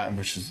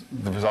 which is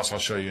the results I'll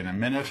show you in a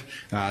minute,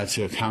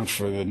 to account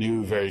for the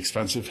new, very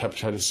expensive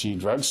hepatitis C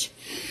drugs.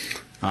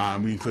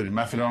 We included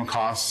methadone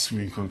costs.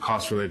 We included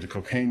costs related to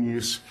cocaine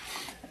use.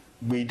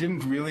 We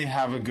didn't really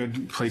have a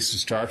good place to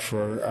start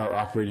for our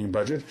operating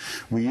budget.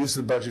 We used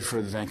the budget for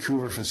the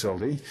Vancouver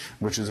facility,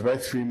 which is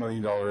about $3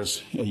 million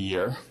a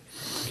year.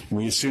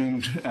 We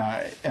assumed,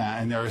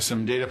 and there is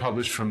some data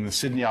published from the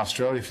Sydney,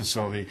 Australia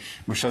facility,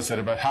 which says that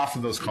about half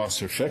of those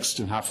costs are fixed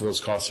and half of those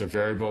costs are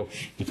variable,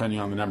 depending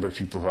on the number of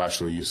people who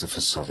actually use the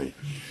facility.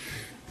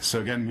 So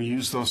again, we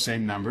use those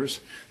same numbers.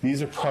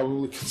 These are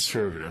probably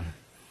conservative.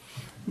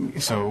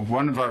 So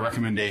one of our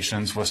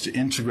recommendations was to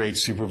integrate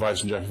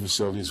supervised injection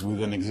facilities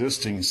within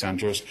existing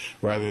centers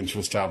rather than to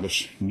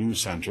establish new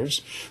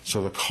centers.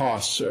 So the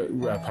costs are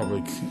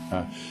probably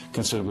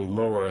considerably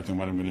lower than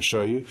what I'm going to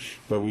show you,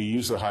 but we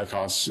use the high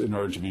costs in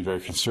order to be very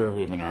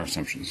conservative in our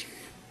assumptions.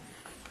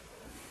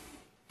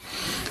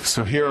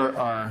 So here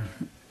are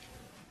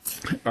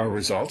our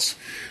results.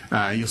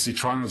 You'll see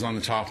Toronto's on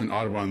the top and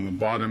Ottawa on the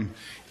bottom.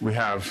 We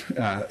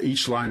have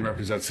each line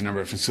represents the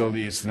number of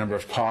facilities, the number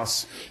of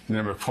costs, the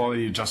number of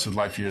quality adjusted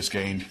life years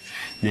gained,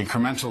 the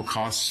incremental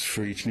costs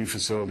for each new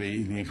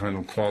facility, the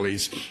incremental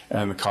qualities,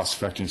 and the cost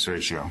effectiveness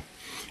ratio.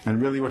 And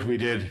really what we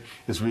did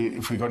is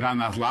if we go down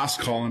that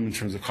last column in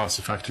terms of cost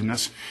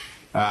effectiveness,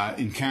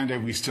 in Canada,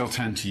 we still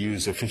tend to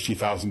use a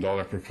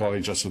 $50,000 per quality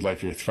adjusted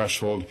life year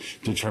threshold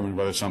to determine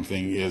whether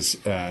something is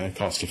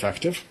cost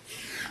effective.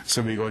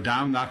 So we go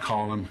down that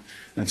column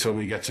until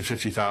we get to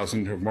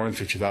 50,000 or more than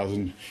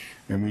 50,000,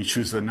 and we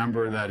choose the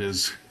number that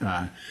is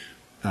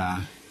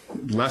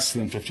less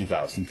than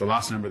 50,000, the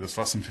last number that's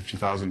less than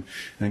 50,000,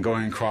 and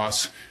going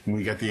across, and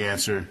we get the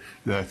answer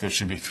that there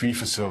should be 3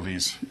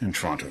 facilities in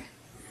Toronto.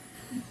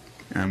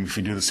 And if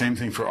we do the same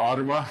thing for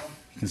Ottawa,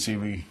 you can see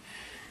we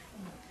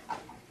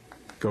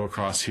go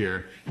across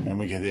here, and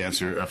we get the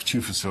answer of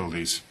 2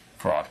 facilities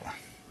for Ottawa.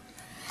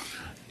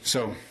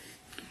 So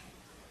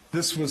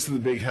this was the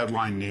big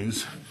headline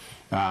news.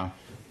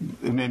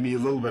 It made me a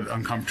little bit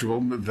uncomfortable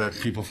that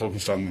people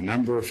focused on the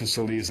number of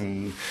facilities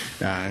and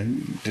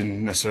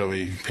didn't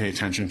necessarily pay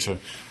attention to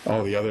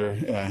all the other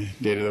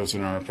data that was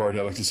in our report.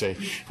 I like to say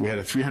we had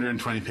a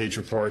 320-page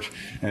report,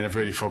 and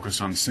everybody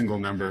focused on a single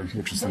number,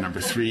 which was the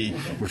number 3,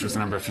 which was the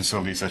number of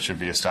facilities that should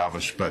be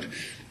established. But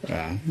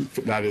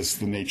that is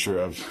the nature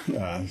of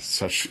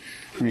such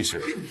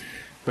research.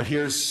 But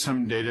here's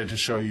some data to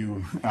show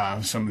you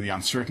some of the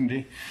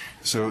uncertainty.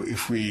 So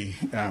if we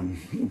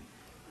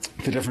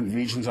the different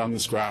regions on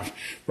this graph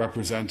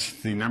represent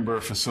the number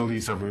of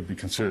facilities that would be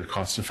considered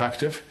cost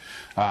effective.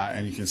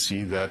 And you can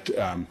see that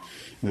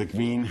the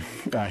green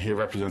here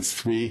represents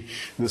 3.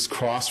 This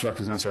cross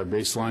represents our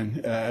baseline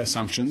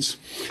assumptions.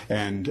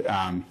 And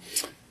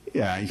you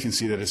can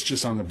see that it's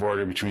just on the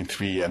border between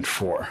 3 and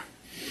 4.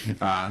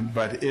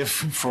 But if,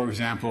 for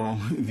example,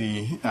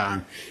 the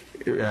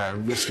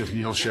risk of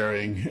needle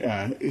sharing,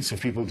 if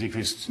people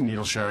decrease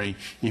needle sharing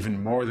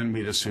even more than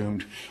we'd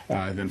assumed,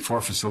 then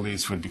 4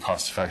 facilities would be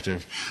cost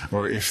effective.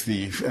 Or if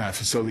the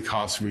facility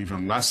costs were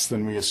even less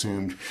than we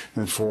assumed,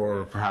 then 4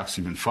 or perhaps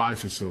even 5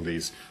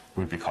 facilities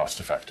would be cost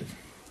effective.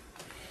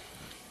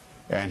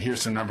 And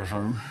here's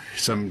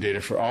some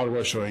data for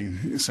Ottawa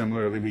showing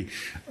similarly we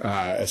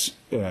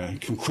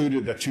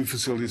concluded that 2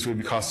 facilities would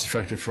be cost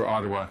effective for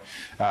Ottawa.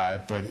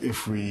 But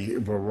if we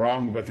were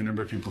wrong about the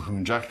number of people who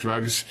inject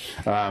drugs,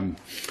 that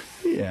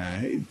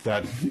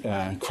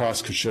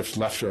cross could shift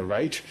left or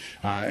right.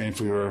 And if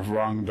we were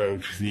wrong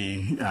about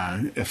the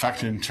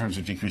effect in terms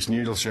of decreased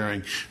needle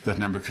sharing, that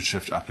number could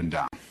shift up and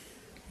down.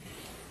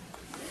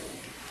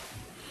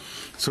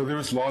 So there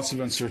was lots of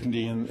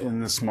uncertainty in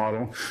this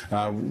model.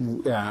 A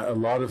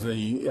lot of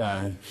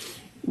the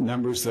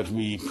numbers that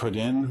we put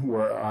in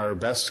were our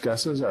best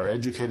guesses, our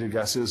educated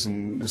guesses,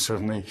 and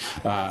certainly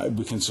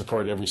we can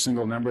support every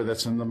single number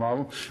that's in the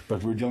model,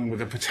 but we're dealing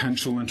with a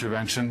potential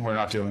intervention. We're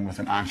not dealing with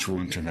an actual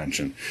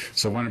intervention.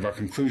 So one of our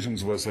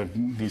conclusions was that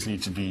these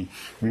need to be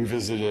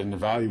revisited and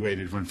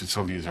evaluated when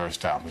facilities are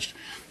established.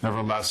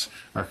 Nevertheless,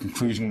 our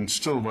conclusion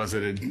still was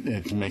that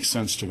it makes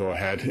sense to go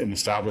ahead and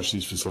establish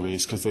these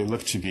facilities because they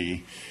look to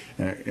be,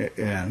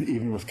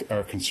 even with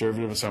our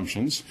conservative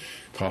assumptions,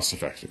 cost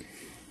effective.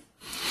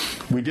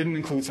 We didn't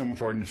include some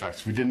important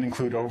effects. We didn't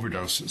include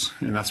overdoses,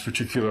 and that's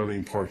particularly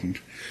important.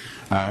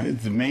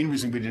 The main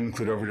reason we didn't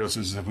include overdoses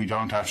is that we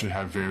don't actually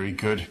have very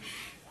good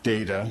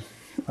data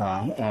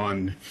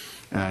on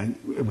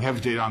we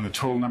have data on the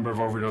total number of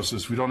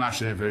overdoses. We don't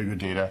actually have very good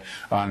data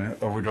on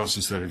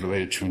overdoses that are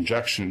related to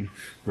injection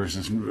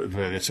versus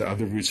related to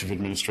other routes of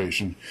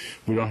administration.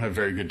 We don't have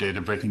very good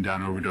data breaking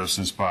down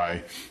overdoses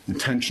by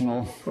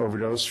intentional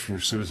overdose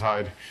for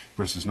suicide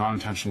versus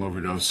non-intentional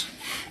overdose.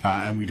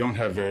 And we don't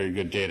have very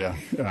good data,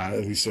 at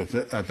least at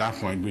that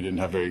point, we didn't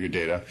have very good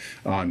data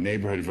on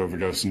neighborhood of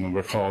overdose. And you'll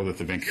recall that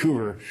the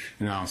Vancouver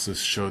analysis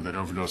showed that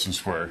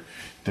overdoses were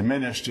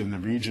diminished in the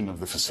region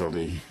of the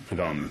facility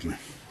predominantly.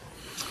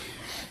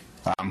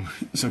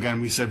 So again,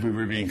 we said we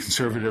were being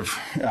conservative,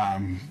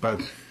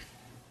 but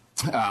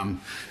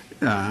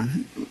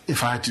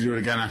if I had to do it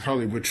again, I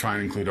probably would try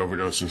and include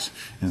overdoses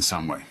in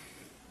some way.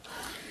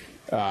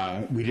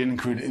 We didn't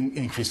include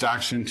increased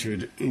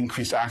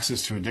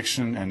access to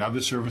addiction and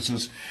other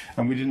services,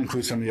 and we didn't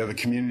include some of the other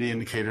community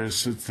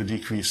indicators, the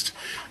decreased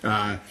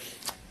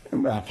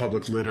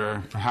public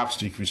litter, perhaps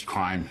decreased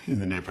crime in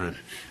the neighborhood.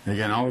 And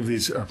again, all of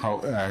these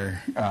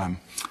are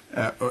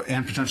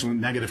and potential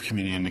negative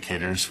community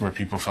indicators where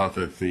people felt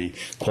that the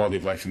quality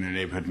of life in their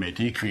neighborhood may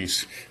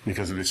decrease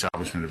because of the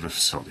establishment of a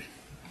facility.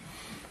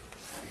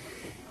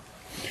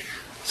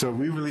 So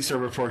we released our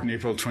report in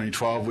April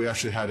 2012. We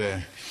actually had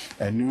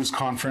a news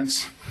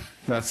conference.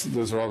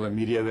 Those are all the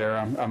media there.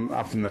 I'm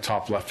up in the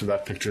top left of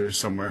that picture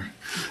somewhere.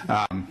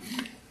 And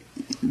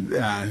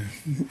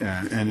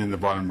in the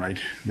bottom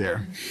right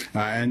there.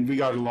 And we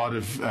got a lot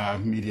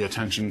of media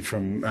attention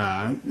from,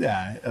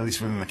 at least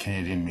within the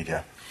Canadian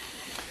media.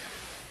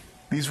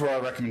 These were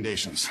our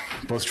recommendations.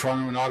 Both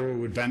Toronto and Ottawa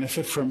would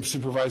benefit from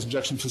supervised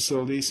injection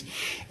facilities.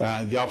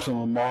 The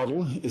optimal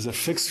model is a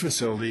fixed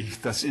facility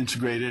that's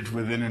integrated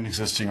within an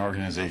existing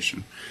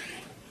organization.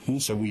 Okay,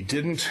 so we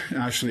didn't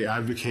actually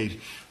advocate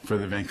for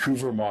the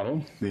Vancouver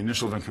model, the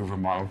initial Vancouver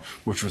model,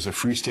 which was a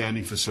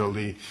freestanding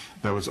facility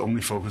that was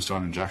only focused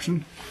on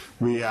injection.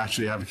 We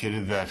actually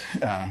advocated that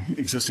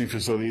existing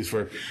facilities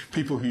where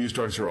people who use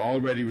drugs are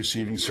already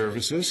receiving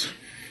services,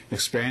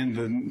 expand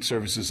the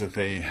services that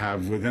they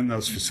have within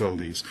those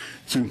facilities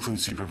to include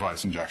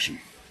supervised injection.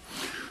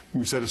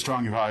 We said a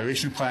strong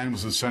evaluation plan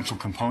was an essential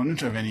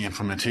component of any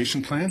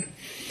implementation plan,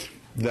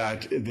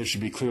 that there should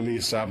be clearly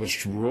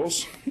established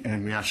rules,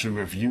 and we actually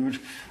reviewed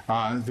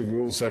the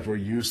rules that were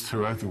used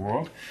throughout the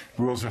world.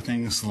 Rules are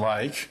things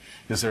like,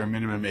 is there a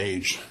minimum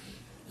age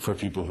for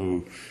people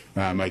who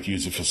might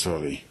use a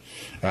facility?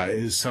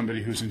 Is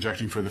somebody who's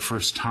injecting for the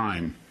first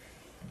time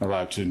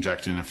allowed to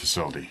inject in a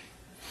facility?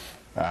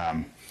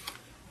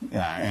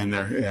 And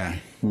there are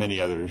many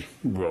other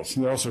rules.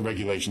 There are also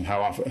regulation,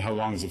 how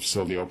long is a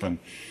facility open,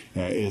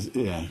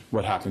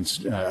 what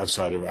happens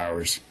outside of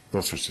hours,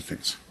 those sorts of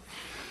things.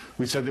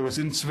 We said there was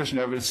insufficient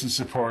evidence to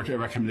support a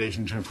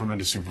recommendation to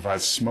implement a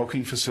supervised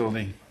smoking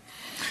facility.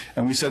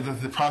 And we said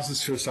that the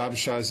process to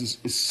establish a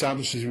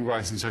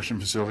supervised injection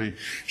facility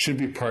should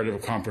be part of a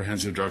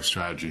comprehensive drug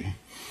strategy.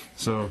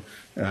 So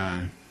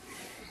the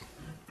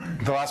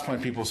last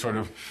point people sort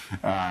of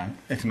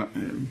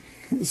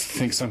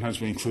think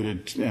sometimes we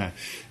included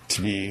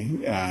to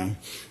be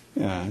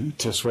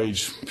to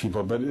assuage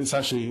people, but it's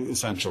actually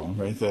essential,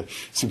 right? That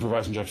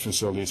supervised injection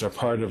facilities are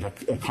part of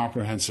a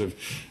comprehensive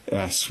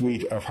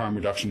suite of harm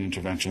reduction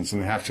interventions,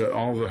 and they have to,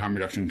 all the harm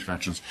reduction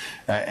interventions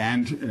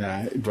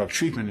and drug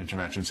treatment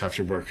interventions have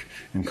to work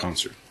in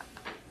concert.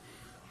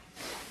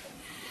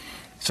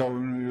 So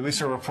when we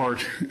released our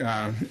report,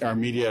 our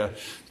media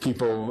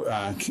people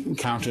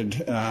counted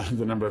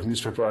the number of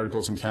newspaper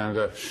articles in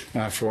Canada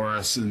for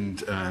us, and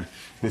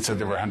they said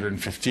there were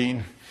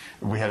 115.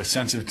 We had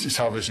extensive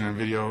television and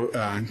video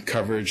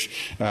coverage.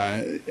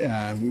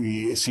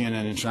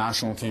 CNN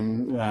International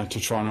came to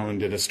Toronto and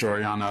did a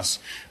story on us.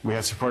 We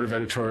had supportive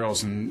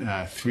editorials in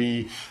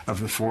 3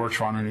 of the 4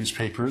 Toronto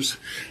newspapers.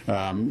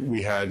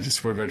 We had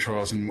supportive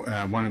editorials in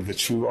 1 of the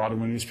 2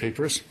 Ottawa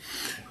newspapers.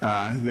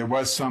 There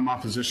was some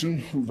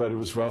opposition, but it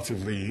was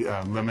relatively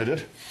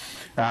limited.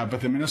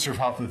 But the Minister of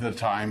Health at the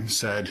time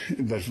said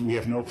that we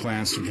have no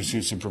plans to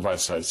pursue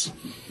supervised sites.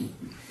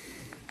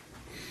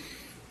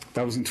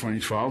 That was in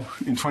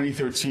 2012. In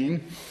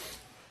 2013,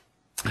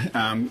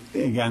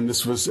 again,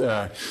 this was,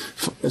 so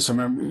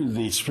remember,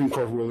 the Supreme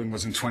Court ruling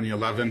was in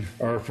 2011.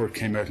 Our report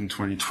came out in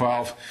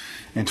 2012.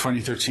 In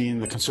 2013,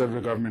 the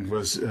Conservative government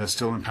was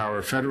still in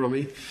power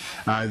federally.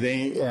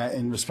 They,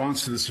 in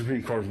response to the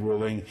Supreme Court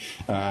ruling,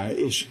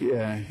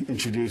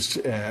 introduced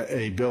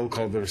a bill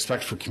called the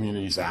Respect for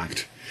Communities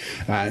Act.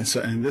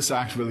 And this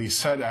act really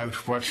set out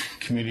what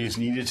communities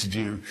needed to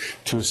do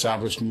to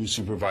establish new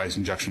supervised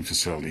injection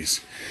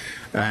facilities.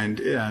 And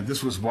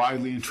this was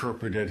widely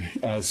interpreted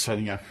as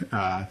setting up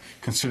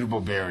considerable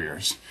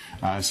barriers.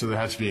 So there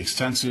had to be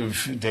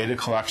extensive data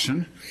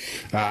collection,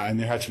 and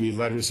there had to be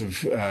letters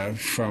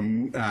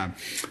from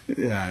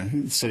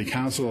City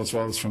Council as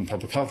well as from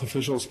public health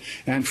officials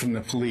and from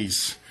the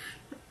police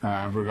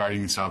regarding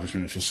the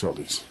establishment of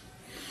facilities.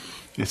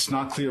 It's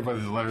not clear whether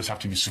the letters have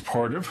to be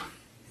supportive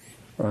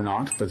or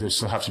not, but there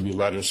still have to be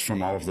letters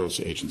from all of those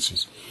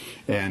agencies.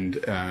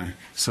 And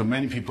so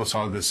many people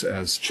saw this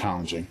as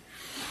challenging.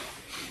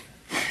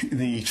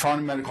 The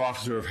Toronto Medical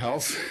Officer of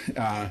Health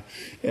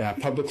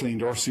publicly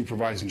endorsed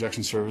supervised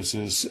injection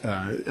services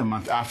a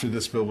month after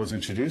this bill was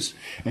introduced,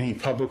 and he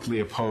publicly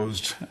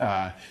opposed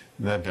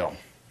the bill.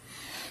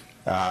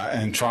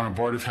 And Toronto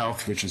Board of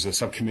Health, which is a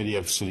subcommittee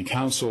of City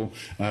Council,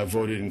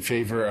 voted in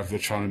favor of the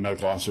Toronto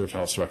Medical Officer of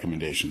Health's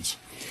recommendations.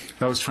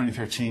 That was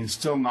 2013.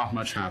 Still not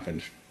much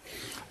happened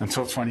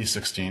until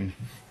 2016,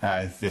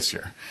 this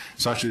year.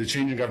 So actually the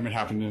change in government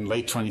happened in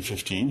late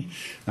 2015.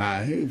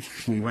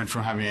 We went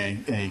from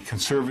having a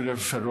conservative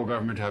federal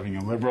government to having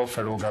a liberal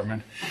federal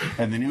government.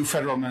 And the new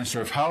federal Minister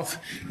of Health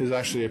is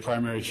actually a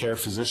primary care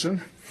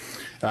physician.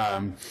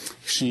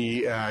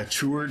 She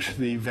toured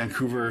the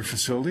Vancouver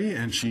facility,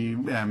 and she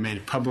made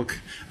a public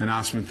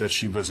announcement that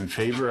she was in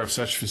favor of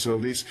such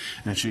facilities,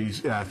 and she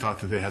thought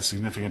that they had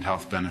significant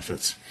health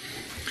benefits.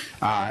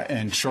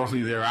 And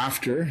shortly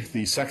thereafter,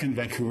 the second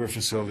Vancouver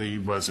facility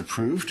was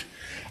approved.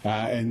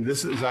 And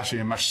this is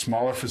actually a much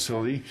smaller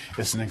facility.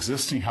 It's an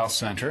existing health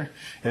center.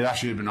 It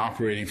actually had been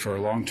operating for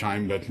a long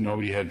time, but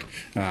nobody had,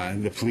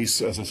 the police,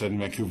 as I said, in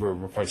Vancouver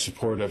were quite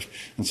supportive,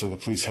 and so the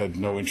police had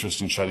no interest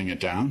in shutting it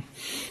down.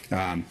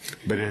 But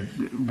it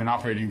had been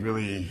operating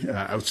really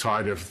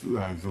outside of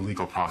the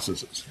legal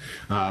processes.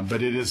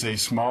 But it is a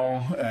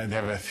small, they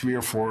have 3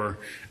 or 4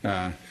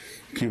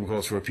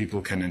 cubicles where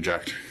people can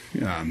inject.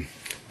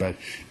 But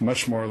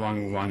much more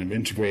along the line of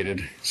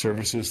integrated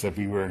services that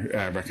we were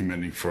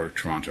recommending for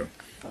Toronto.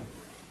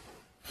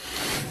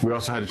 We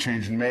also had a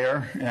change in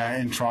mayor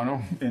in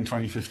Toronto in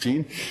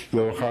 2015.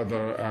 You'll recall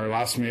that our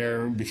last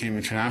mayor became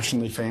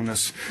internationally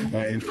famous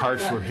in part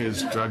for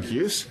his drug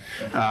use,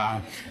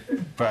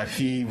 but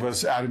he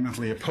was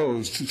adamantly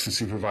opposed to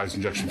supervised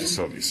injection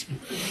facilities.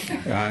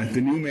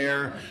 The new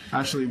mayor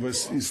actually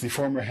is the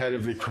former head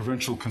of the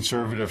provincial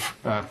Conservative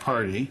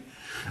Party,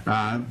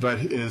 but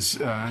is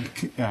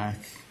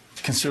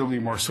considerably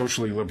more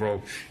socially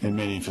liberal in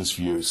many of his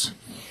views.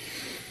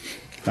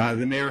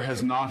 The mayor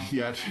has not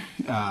yet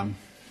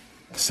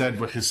said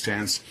what his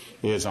stance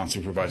is on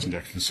supervised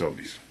injection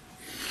facilities.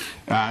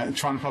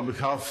 Toronto Public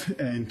Health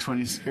in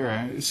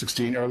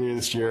 2016, earlier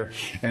this year,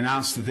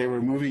 announced that they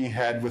were moving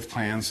ahead with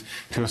plans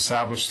to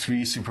establish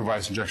 3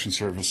 supervised injection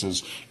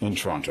services in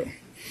Toronto.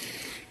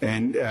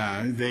 And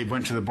they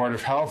went to the Board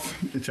of Health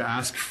to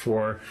ask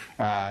for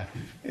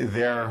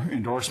their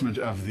endorsement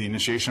of the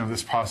initiation of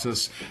this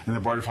process, and the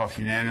Board of Health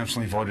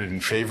unanimously voted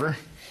in favor.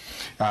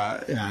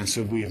 And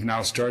so we have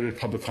now started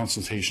public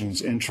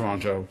consultations in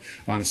Toronto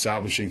on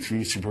establishing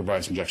 3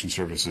 supervised injection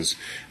services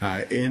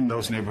in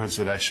those neighborhoods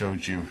that I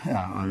showed you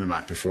on the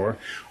map before,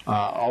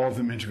 all of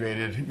them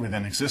integrated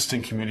within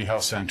existing community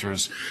health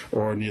centers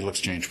or needle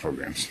exchange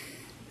programs.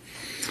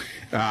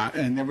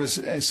 And there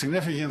was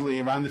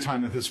significantly, around the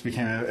time that this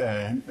became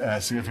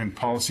a significant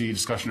policy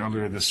discussion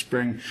earlier this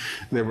spring,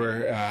 there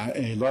were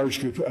a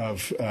large group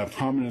of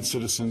prominent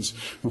citizens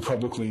who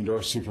publicly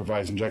endorsed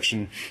supervised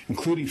injection,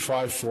 including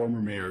 5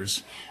 former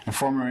mayors, and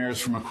former mayors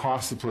from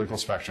across the political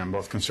spectrum,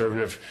 both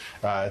conservative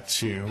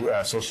to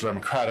social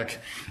democratic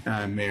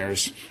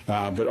mayors,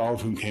 but all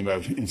of whom came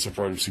out in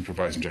support of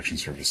supervised injection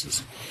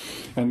services.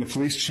 And the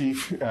police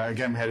chief,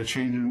 again, we had a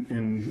change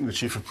in the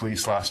chief of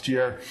police last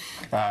year.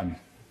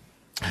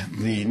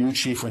 The new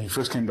chief, when he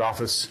first came to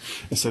office,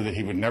 said that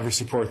he would never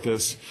support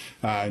this.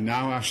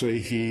 Now, actually,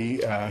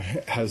 he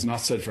has not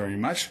said very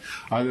much,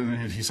 other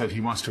than he said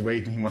he wants to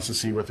wait and he wants to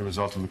see what the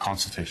result of the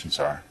consultations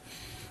are.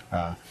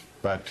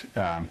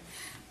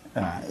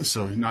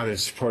 So neither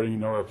supporting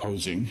nor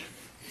opposing,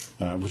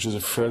 which is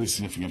a fairly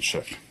significant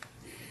shift.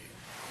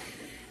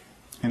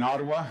 In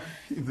Ottawa,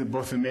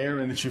 both the mayor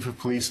and the chief of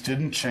police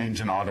didn't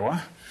change in Ottawa.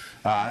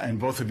 And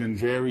both have been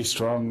very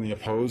strongly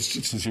opposed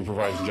to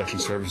supervised injection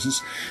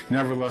services.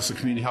 Nevertheless, the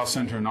Community Health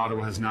Centre in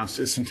Ottawa has announced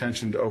its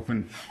intention to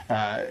open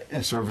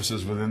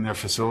services within their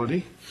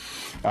facility.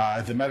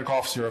 The medical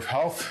officer of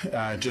health,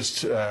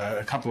 just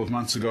a couple of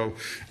months ago,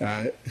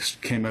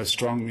 came out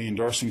strongly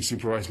endorsing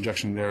supervised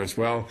injection there as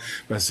well.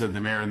 But as I said,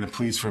 the mayor and the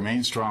police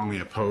remain strongly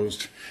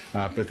opposed,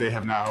 but they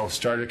have now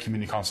started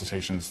community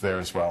consultations there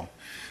as well.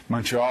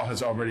 Montreal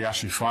has already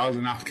actually filed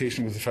an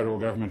application with the federal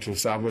government to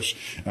establish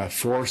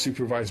 4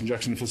 supervised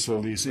injection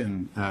facilities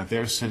in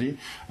their city,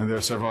 and there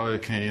are several other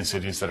Canadian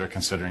cities that are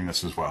considering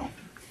this as well.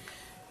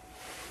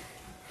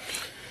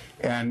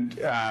 And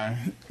I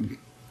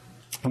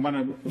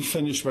want to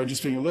finish by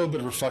just being a little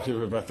bit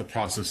reflective about the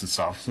process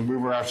itself. So we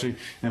were actually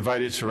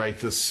invited to write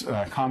this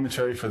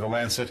commentary for The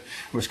Lancet,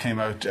 which came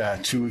out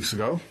 2 weeks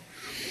ago,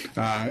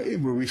 where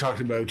we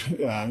talked about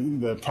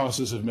the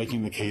process of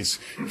making the case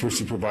for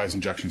supervised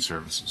injection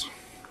services.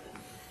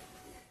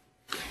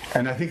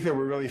 And I think there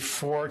were really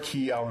 4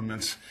 key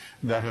elements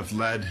that have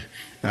led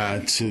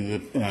to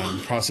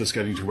the process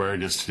getting to where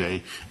it is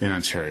today in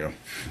Ontario.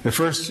 The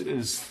first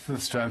is the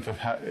strength of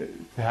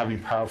having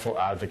powerful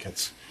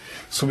advocates.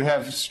 So we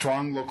have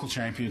strong local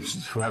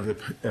champions who have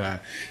the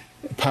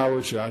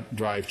power to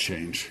drive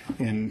change.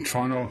 In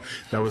Toronto,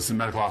 that was the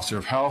medical officer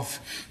of health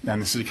and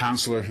the city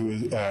councillor who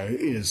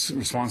is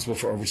responsible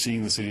for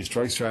overseeing the city's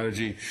drug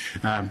strategy.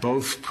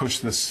 Both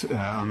pushed this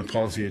on the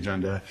policy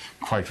agenda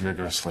quite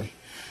vigorously.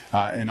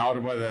 In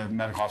Ottawa, the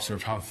medical officer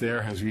of health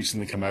there has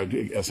recently come out,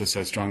 as I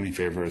said, strongly in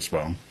favor as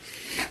well.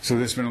 So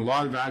there's been a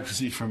lot of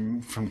advocacy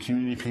from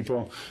community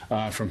people,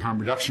 from harm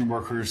reduction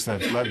workers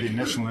that led the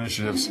initial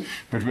initiatives,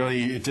 but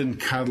really it didn't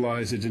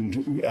catalyze, it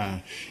didn't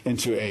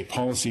into a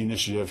policy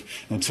initiative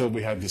until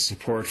we had the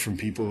support from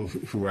people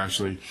who were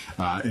actually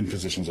in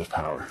positions of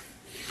power.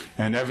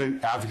 And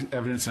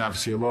evidence and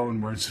advocacy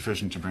alone weren't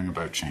sufficient to bring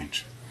about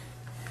change.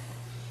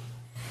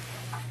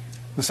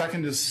 The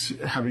second is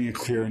having a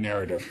clear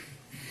narrative.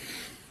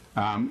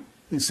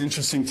 It's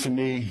interesting to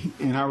me,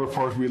 in our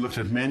report we looked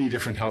at many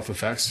different health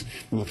effects.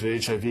 We looked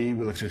at HIV, we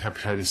looked at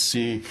hepatitis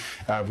C,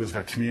 we looked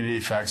at community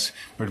effects,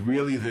 but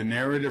really the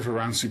narrative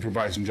around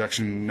supervised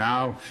injection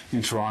now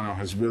in Toronto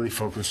has really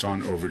focused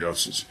on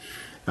overdoses.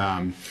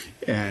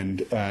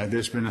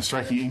 There's been a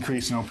striking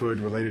increase in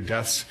opioid-related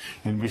deaths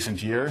in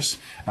recent years.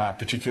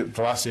 Particularly,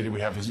 the last data we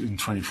have is in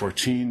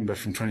 2014, but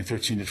from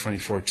 2013 to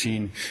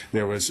 2014,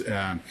 there was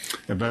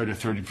about a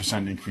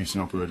 30% increase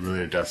in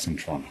opioid-related deaths in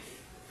Toronto.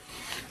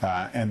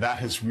 And that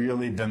has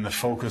really been the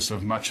focus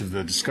of much of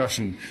the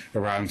discussion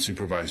around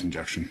supervised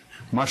injection,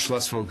 much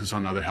less focus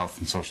on other health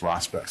and social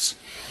aspects.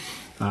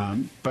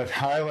 But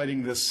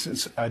highlighting this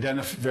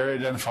very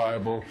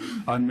identifiable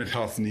unmet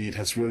health need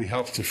has really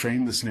helped to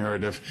frame this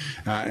narrative,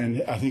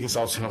 and I think it's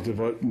also helped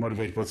to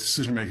motivate both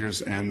decision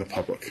makers and the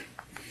public.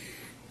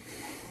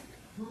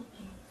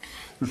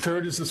 The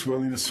third is this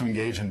willingness to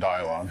engage in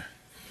dialogue.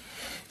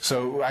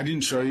 So I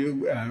didn't show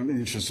you in the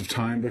interest of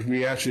time, but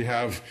we actually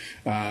have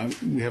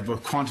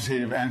both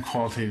quantitative and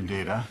qualitative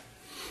data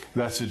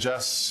that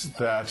suggests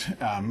that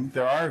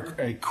there are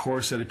a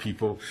core set of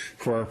people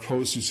who are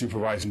opposed to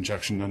supervised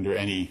injection under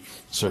any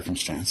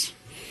circumstance.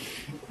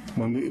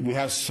 When we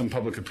have some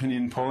public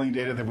opinion polling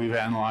data that we've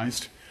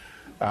analyzed,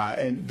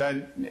 and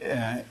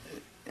that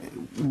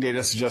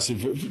data suggests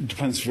it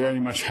depends very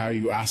much how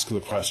you ask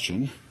the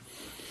question.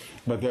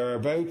 But there are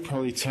about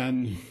probably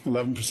 10,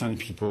 11% of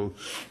people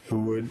who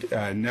would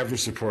never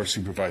support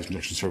supervised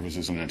injection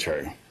services in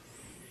Ontario.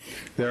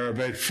 There are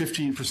about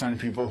 15% of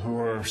people who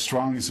are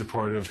strongly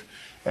supportive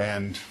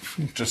and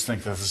just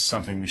think that this is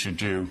something we should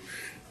do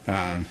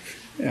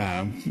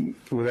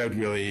without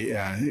really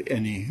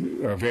any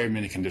or very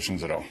many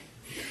conditions at all.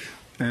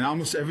 And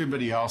almost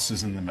everybody else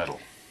is in the middle.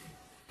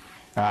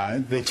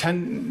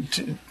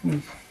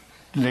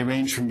 They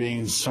range from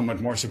being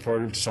somewhat more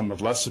supportive to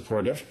somewhat less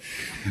supportive.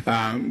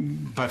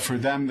 But for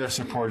them, their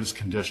support is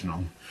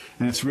conditional.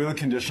 And it's really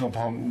conditional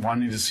upon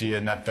wanting to see a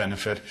net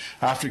benefit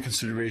after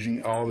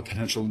considering all the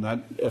potential net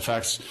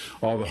effects,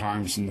 all the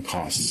harms and the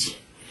costs.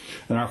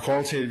 And our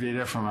qualitative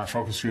data from our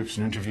focus groups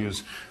and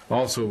interviews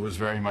also was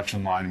very much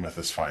in line with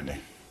this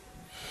finding.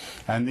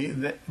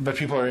 But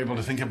people are able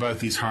to think about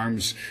these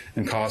harms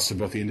and costs at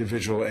both the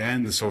individual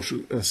and the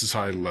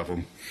societal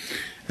level.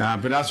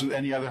 But as with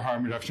any other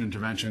harm reduction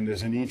intervention,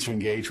 there's a need to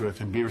engage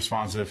with and be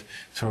responsive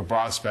to a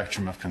broad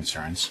spectrum of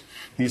concerns.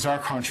 These are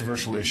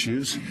controversial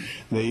issues.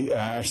 They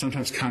are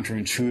sometimes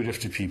counterintuitive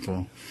to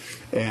people,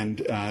 and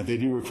they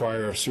do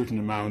require a certain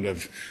amount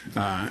of,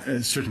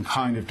 a certain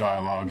kind of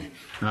dialogue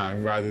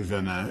rather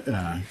than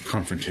a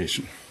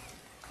confrontation.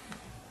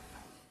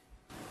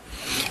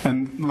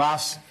 And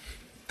last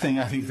thing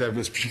I think that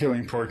was particularly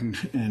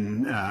important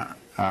in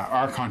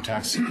our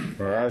context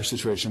or our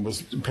situation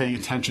was paying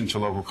attention to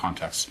local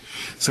context.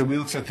 So we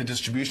looked at the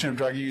distribution of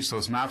drug use,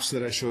 those maps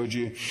that I showed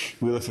you.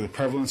 We looked at the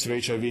prevalence of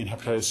HIV and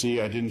hepatitis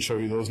C. I didn't show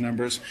you those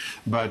numbers,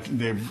 but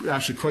they're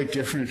actually quite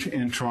different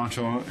in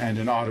Toronto and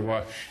in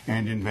Ottawa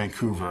and in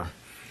Vancouver.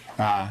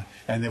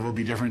 And they will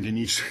be different in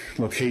each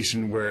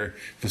location where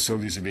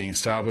facilities are being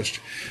established.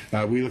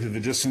 We looked at the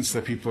distance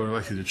that people are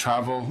likely to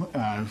travel.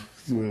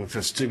 We looked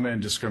at stigma and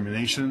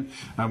discrimination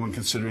when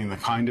considering the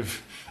kind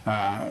of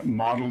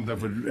model that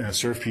would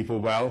serve people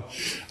well.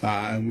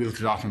 And we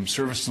looked at optimum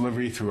service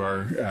delivery through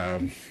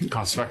our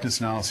cost effectiveness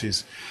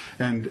analyses.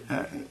 And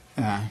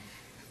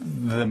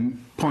the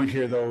point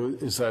here, though,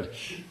 is that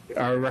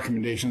our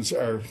recommendations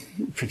are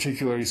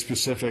particularly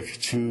specific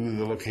to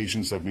the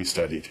locations that we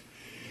studied.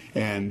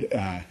 And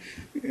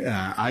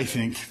I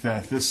think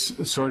that this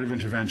sort of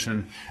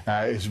intervention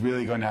is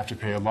really going to have to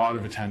pay a lot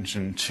of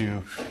attention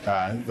to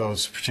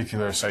those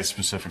particular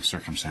site-specific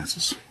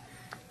circumstances.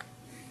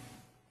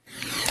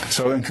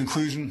 So in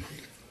conclusion,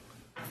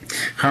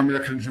 harm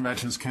reduction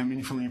interventions can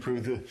meaningfully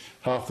improve the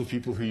health of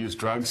people who use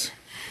drugs.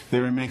 They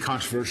remain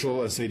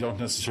controversial as they don't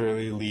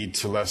necessarily lead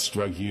to less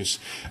drug use,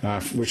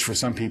 which for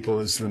some people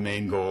is the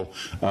main goal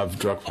of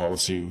drug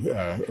policy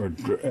or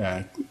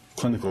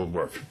clinical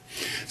work.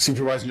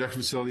 Supervised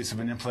injection facilities have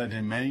been implemented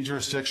in many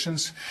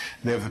jurisdictions.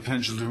 They have the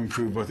potential to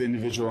improve both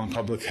individual and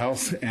public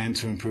health and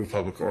to improve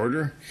public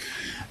order.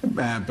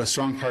 But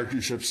strong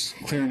partnerships,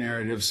 clear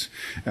narratives,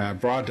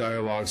 broad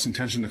dialogues,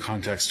 intention to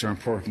context are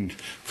important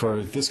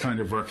for this kind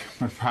of work,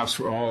 but perhaps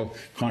for all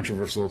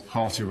controversial,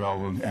 policy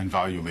relevant, and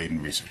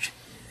value-laden research.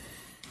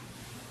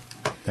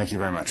 Thank you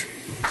very much.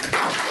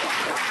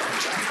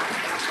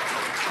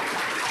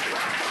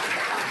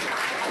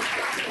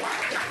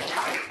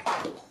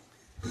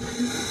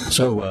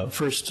 So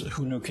first,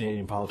 who knew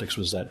Canadian politics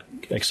was that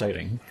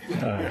exciting?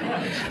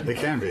 They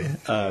can be.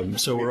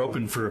 So we're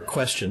open for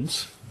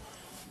questions.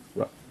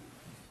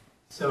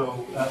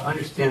 So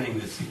understanding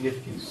the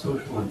significant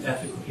social and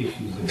ethical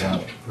issues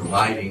about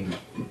providing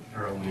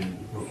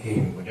heroin,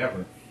 cocaine, or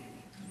whatever,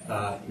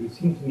 it would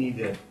seem to me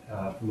that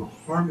from a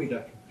harm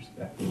reduction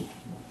perspective,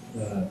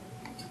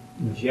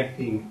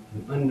 injecting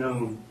an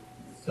unknown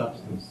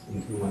substance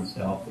into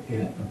oneself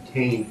and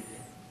obtain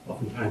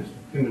oftentimes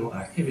criminal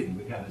activity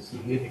would have a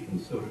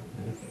significant social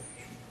benefit.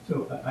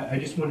 So I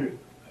just wonder,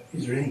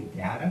 is there any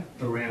data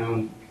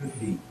around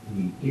the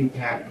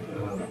impact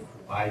of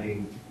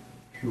providing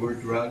pure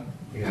drug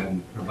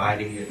and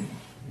providing it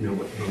in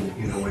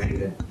a way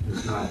that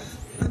does not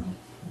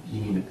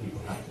mean that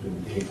people have to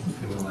engage in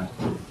criminal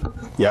activity?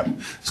 Yep.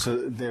 So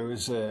there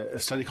was a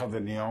study called the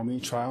Naomi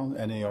trial,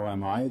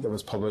 N-A-O-M-I, that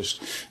was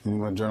published in the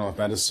England Journal of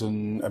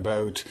Medicine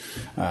about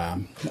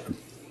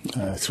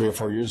 3 or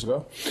 4 years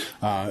ago,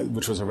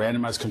 which was a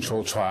randomized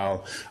controlled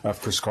trial of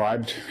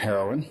prescribed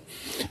heroin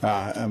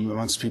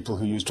amongst people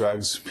who use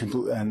drugs.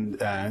 And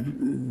the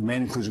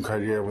main inclusion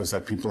criteria was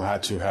that people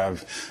had to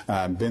have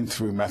been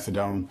through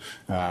methadone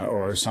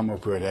or some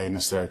opioid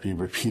agonist therapy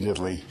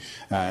repeatedly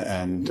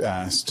and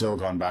still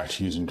gone back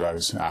to using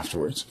drugs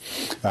afterwards.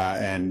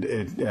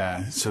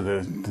 So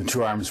the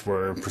two arms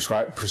were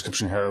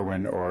prescription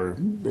heroin or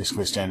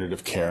basically standard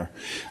of care.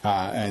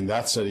 And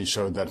that study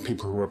showed that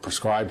people who were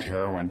prescribed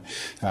heroin heroin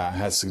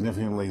has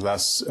significantly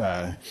less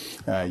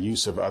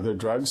use of other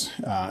drugs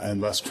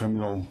and less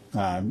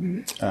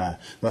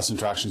less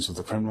interactions with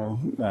the criminal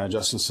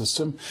justice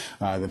system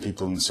than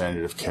people in the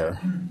standard of care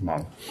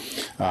model.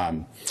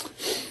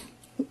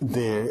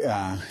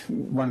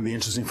 One of the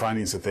interesting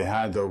findings that they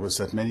had, though, was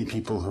that many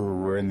people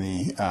who were in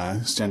the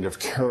standard of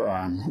care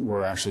arm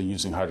were actually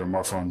using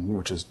hydromorphone,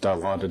 which is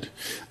dilaudid,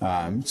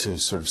 to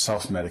sort of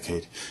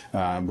self-medicate,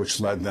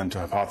 which led them to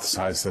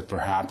hypothesize that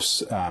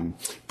perhaps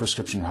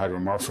prescription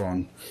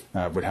hydromorphone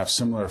would have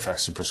similar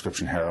effects to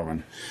prescription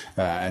heroin.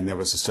 And there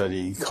was a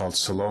study called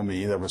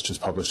Salome that was just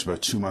published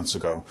about 2 months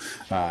ago,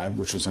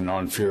 which was a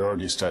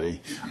non-inferiority study,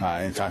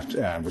 in fact,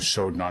 which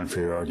showed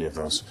non-inferiority of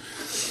those.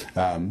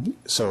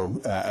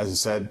 As I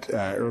said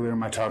earlier in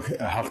my talk,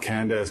 Health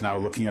Canada is now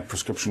looking at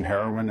prescription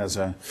heroin as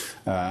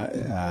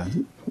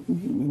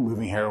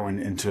moving heroin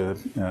into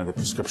the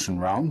prescription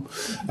realm.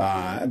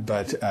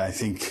 But I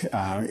think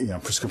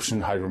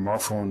prescription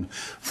hydromorphone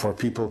for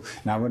people.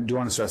 Now, I do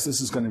want to stress this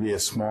is going to be a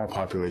small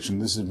population.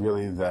 This is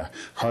really the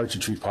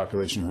hard-to-treat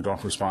population who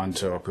don't respond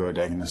to opioid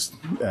agonist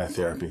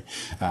therapy.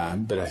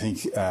 But I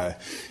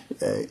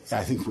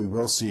think we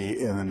will see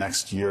in the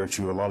next year or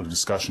two a lot of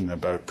discussion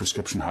about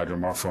prescription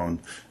hydromorphone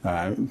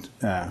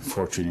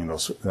for treating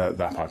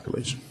that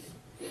population.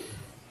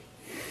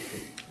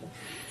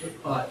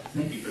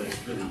 Thank you for this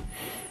really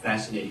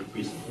fascinating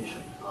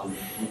presentation.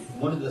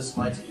 One of the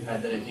slides that you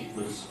had that I think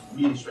was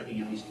really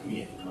striking, at least to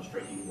me, I think most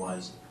striking,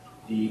 was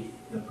the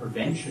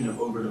prevention of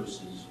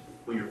overdoses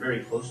where you're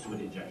very close to an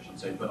injection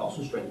site, but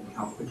also striking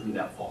how quickly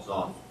that falls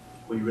off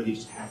when you're really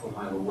just half a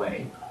mile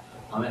away.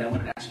 And I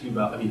wanted to ask you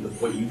about,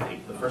 what you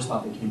think. The first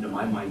thought that came to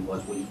my mind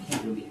was, well, you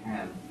can't really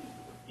have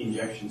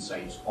injection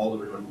sites all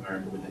over North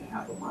America within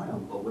half a mile,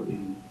 but what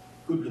you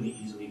could really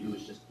easily do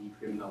is just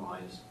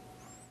decriminalize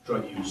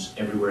drug use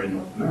everywhere in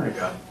North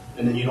America,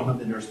 and then you don't have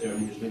the nurse there.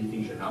 There's many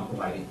things you're not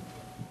providing.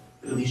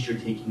 But at least you're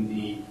taking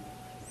the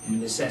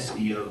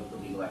necessity of the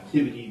legal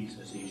activity, the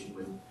association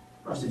with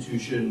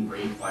prostitution,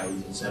 rape,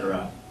 violence,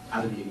 etc.,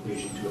 out of the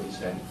equation to an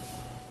extent.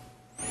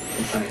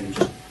 And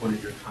just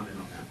wanted your comment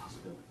on that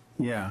possibility.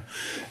 Yeah.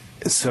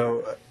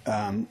 So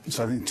I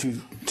think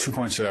two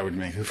points that I would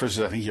make. The first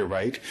is I think you're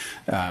right.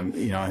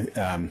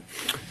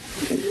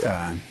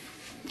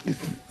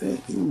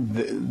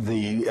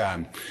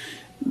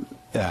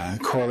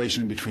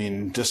 Correlation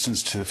between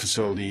distance to the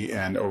facility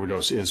and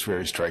overdose is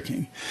very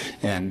striking,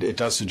 and it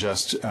does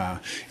suggest,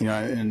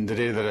 in the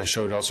data that I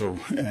showed also,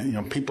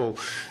 people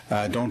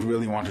don't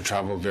really want to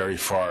travel very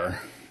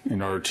far in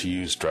order to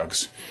use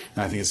drugs.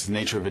 And I think it's the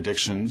nature of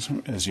addictions,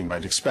 as you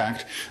might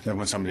expect, that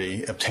when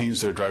somebody obtains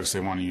their drugs, they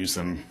want to use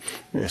them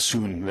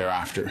soon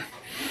thereafter.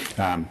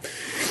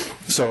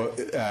 So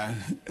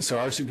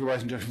our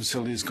supervised injection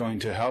facility is going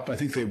to help. I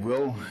think they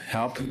will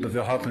help, but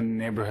they'll help in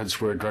neighborhoods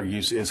where drug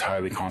use is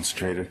highly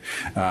concentrated.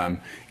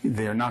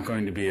 They are not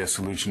going to be a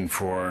solution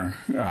for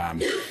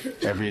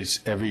every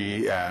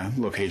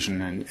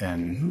location,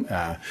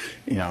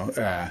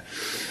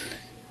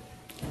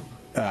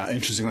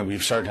 interestingly,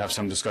 we've started to have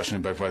some discussion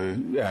about whether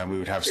we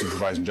would have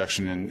supervised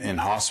injection in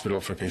hospital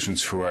for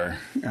patients who are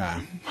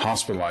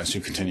hospitalized who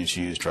continue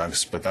to use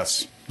drugs, but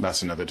that's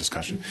another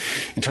discussion.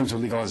 In terms of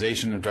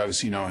legalization of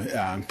drugs,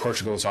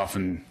 Portugal is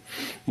often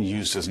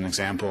used as an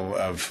example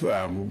of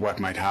what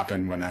might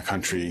happen when a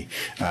country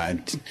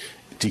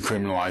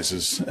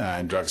decriminalizes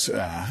drugs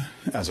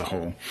as a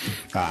whole.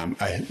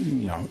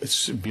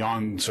 It's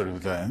beyond sort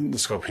of the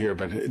scope here,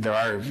 but there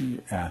are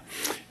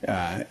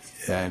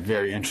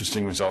very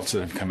interesting results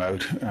that have come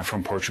out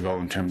from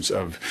Portugal in terms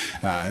of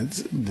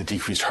the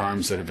decreased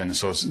harms that have been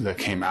that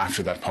came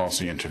after that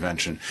policy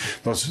intervention.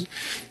 Those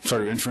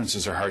sort of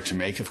inferences are hard to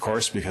make, of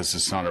course, because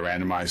it's not a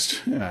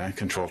randomized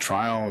controlled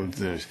trial.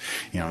 There's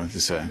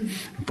a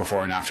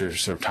before and after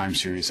sort of time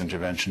series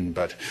intervention,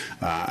 but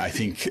I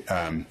think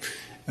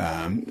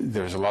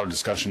there's a lot of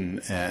discussion,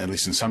 at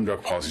least in some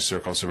drug policy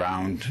circles,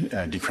 around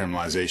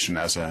decriminalization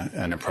as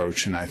an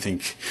approach, and I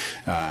think,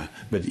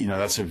 but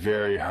that's a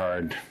very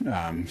hard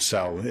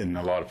sell in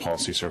a lot of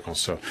policy circles.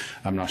 So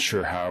I'm not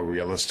sure how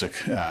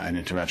realistic an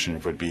intervention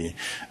it would be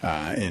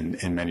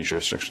in many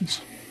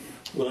jurisdictions.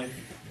 Well,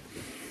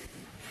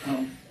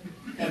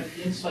 at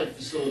the Insight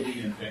facility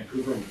in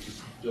Vancouver, which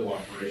is still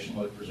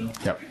operational, I presume.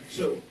 Yep.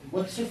 So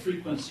what's the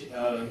frequency,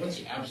 what's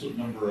the absolute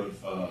number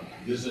of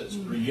visits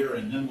per year?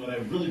 And then what I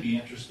would really be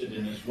interested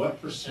in is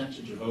what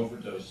percentage of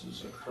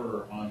overdoses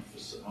occur on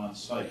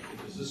site?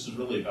 Because this is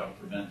really about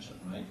prevention,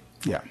 right?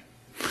 Yeah.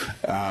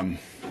 I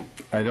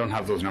don't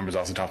have those numbers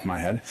off the top of my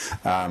head.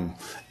 So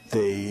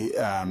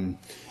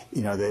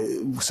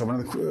one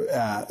of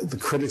the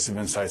critics of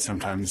Insight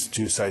sometimes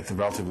do cite the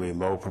relatively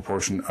low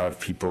proportion of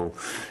people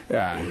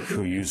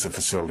who use the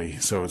facility.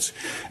 So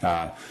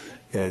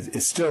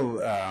it's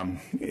still.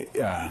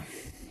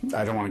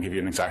 I don't want to give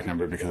you an exact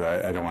number because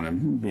I don't want to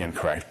be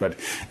incorrect, but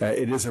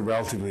it is a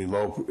relatively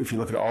low. If you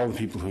look at all the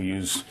people who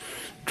use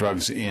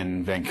drugs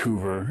in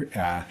Vancouver,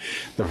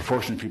 the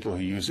proportion of people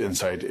who use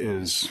Insight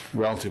is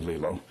relatively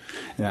low.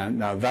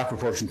 Now that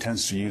proportion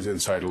tends to use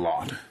Insight a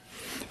lot.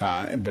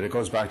 But it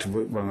goes back to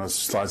one of those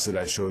slides that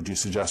I showed you,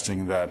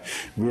 suggesting that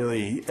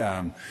really,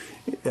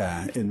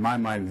 in my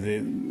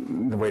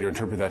mind, the way to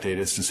interpret that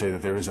data is to say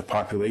that there is a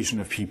population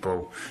of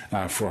people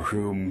for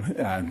whom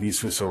these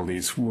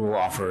facilities will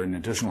offer an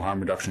additional harm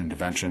reduction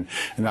intervention,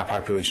 and that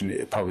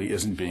population probably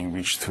isn't being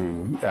reached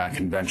through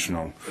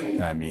conventional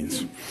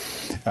means.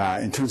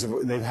 In terms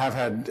of, they have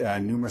had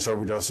numerous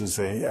overdoses.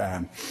 They,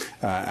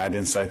 at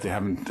Insight, they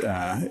haven't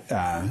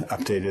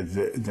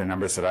updated the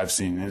numbers that I've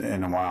seen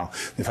in a while.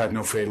 They've had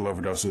no fatal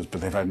overdoses,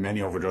 but they've had many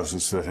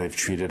overdoses that they've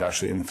treated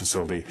actually in the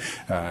facility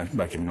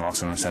by giving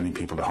naloxone and sending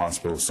people to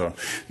hospitals. So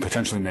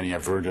potentially many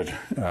averted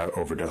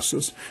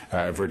overdoses,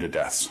 averted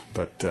deaths.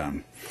 But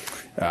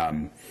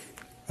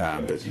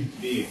it seems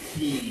to be a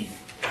key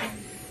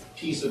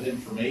piece of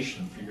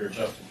information for your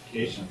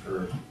justification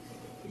for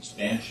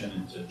expansion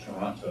into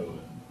Toronto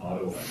and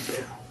Ottawa.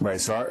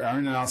 Right, so our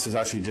analysis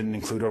actually didn't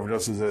include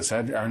overdoses, as I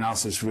said. Our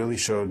analysis really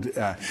showed,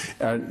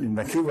 in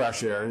Vancouver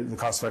actually, the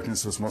cost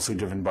effectiveness was mostly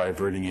driven by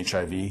averting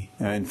HIV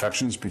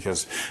infections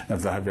because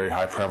of the very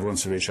high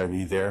prevalence of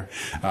HIV there.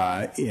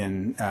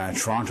 In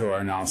Toronto, our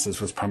analysis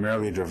was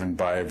primarily driven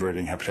by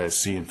averting hepatitis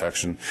C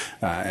infection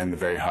and the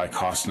very high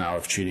cost now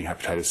of treating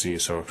hepatitis C,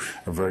 so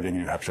averting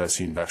hepatitis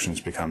C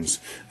infections becomes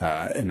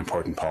an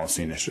important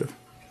policy initiative.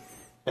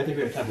 I think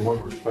we have time for one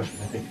more question.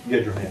 I think you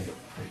had your hand up.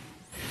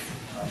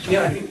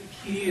 Yeah, I think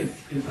key is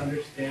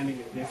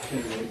understanding addiction.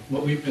 And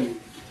what we've been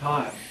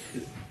taught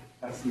is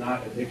that's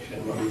not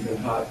addiction. What we've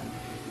been taught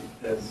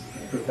as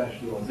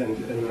professionals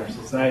and in our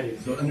society.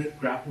 So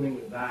grappling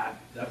with that,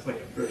 that's like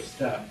a first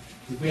step.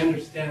 If we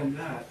understand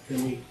that,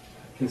 then we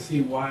can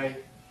see why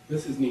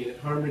this is needed,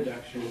 harm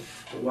reduction,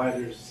 but why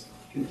there's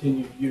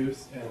continued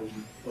use and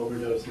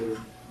overdoses.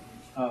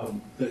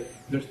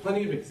 There's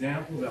plenty of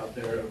examples out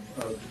there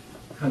of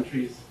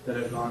countries that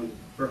have gone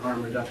for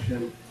harm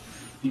reduction,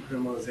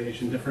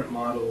 decriminalization, different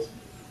models,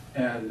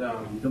 and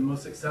the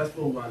most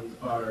successful ones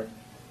are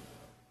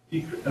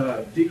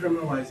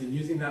decriminalizing,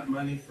 using that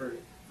money for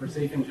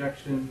safe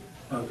injection,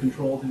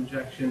 controlled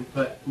injection,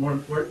 but more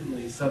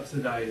importantly,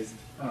 subsidized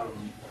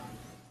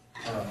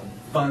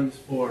funds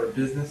for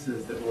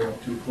businesses that will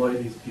employ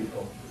these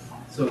people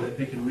so that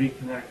they can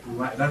reconnect.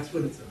 That's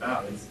what it's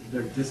about.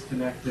 They're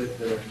disconnected,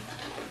 they're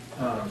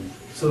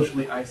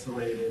socially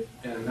isolated,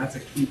 and that's a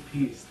key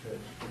piece that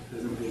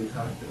isn't being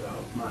talked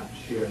about much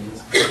here in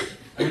this country.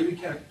 I mean, we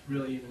can't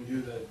really even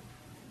do the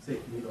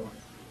safe needle,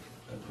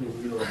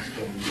 clean needle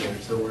exchange here,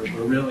 so we're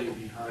really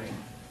behind.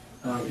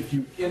 If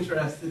you're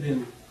interested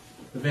in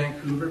the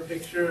Vancouver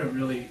picture, a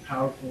really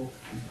powerful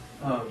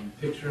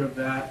picture of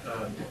that,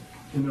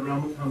 In the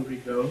Realm of Hungry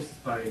Ghosts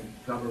by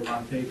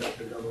Gabramate,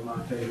 Dr.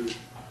 Gabramate, who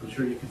I'm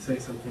sure you could say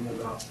something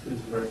about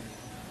his work.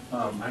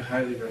 I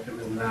highly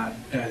recommend that.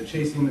 And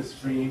Chasing the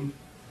Scream,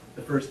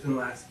 the first and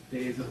last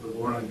days of the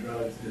war on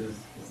drugs, is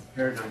a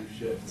paradigm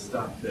shift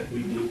stuff that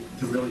we need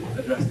to really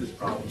address this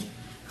problem.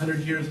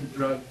 100 years of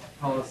drug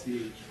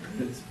policy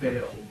that's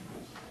failed.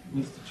 It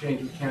needs to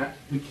change.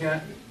 We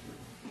can't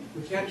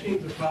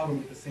change the problem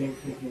with the same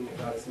thinking that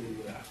got us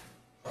into that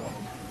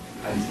problem.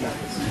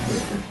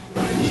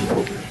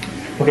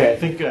 Okay, I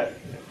think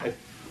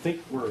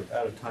we're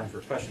out of time for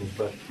questions,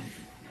 but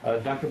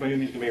Dr.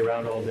 Bayoumi is going to be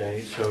around all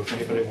day, so if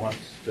anybody wants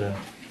to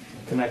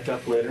connect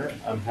up later,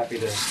 I'm happy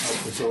to help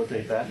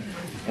facilitate that.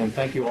 And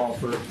thank you all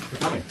for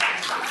coming.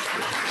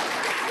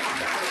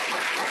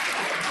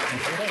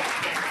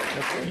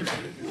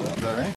 All right.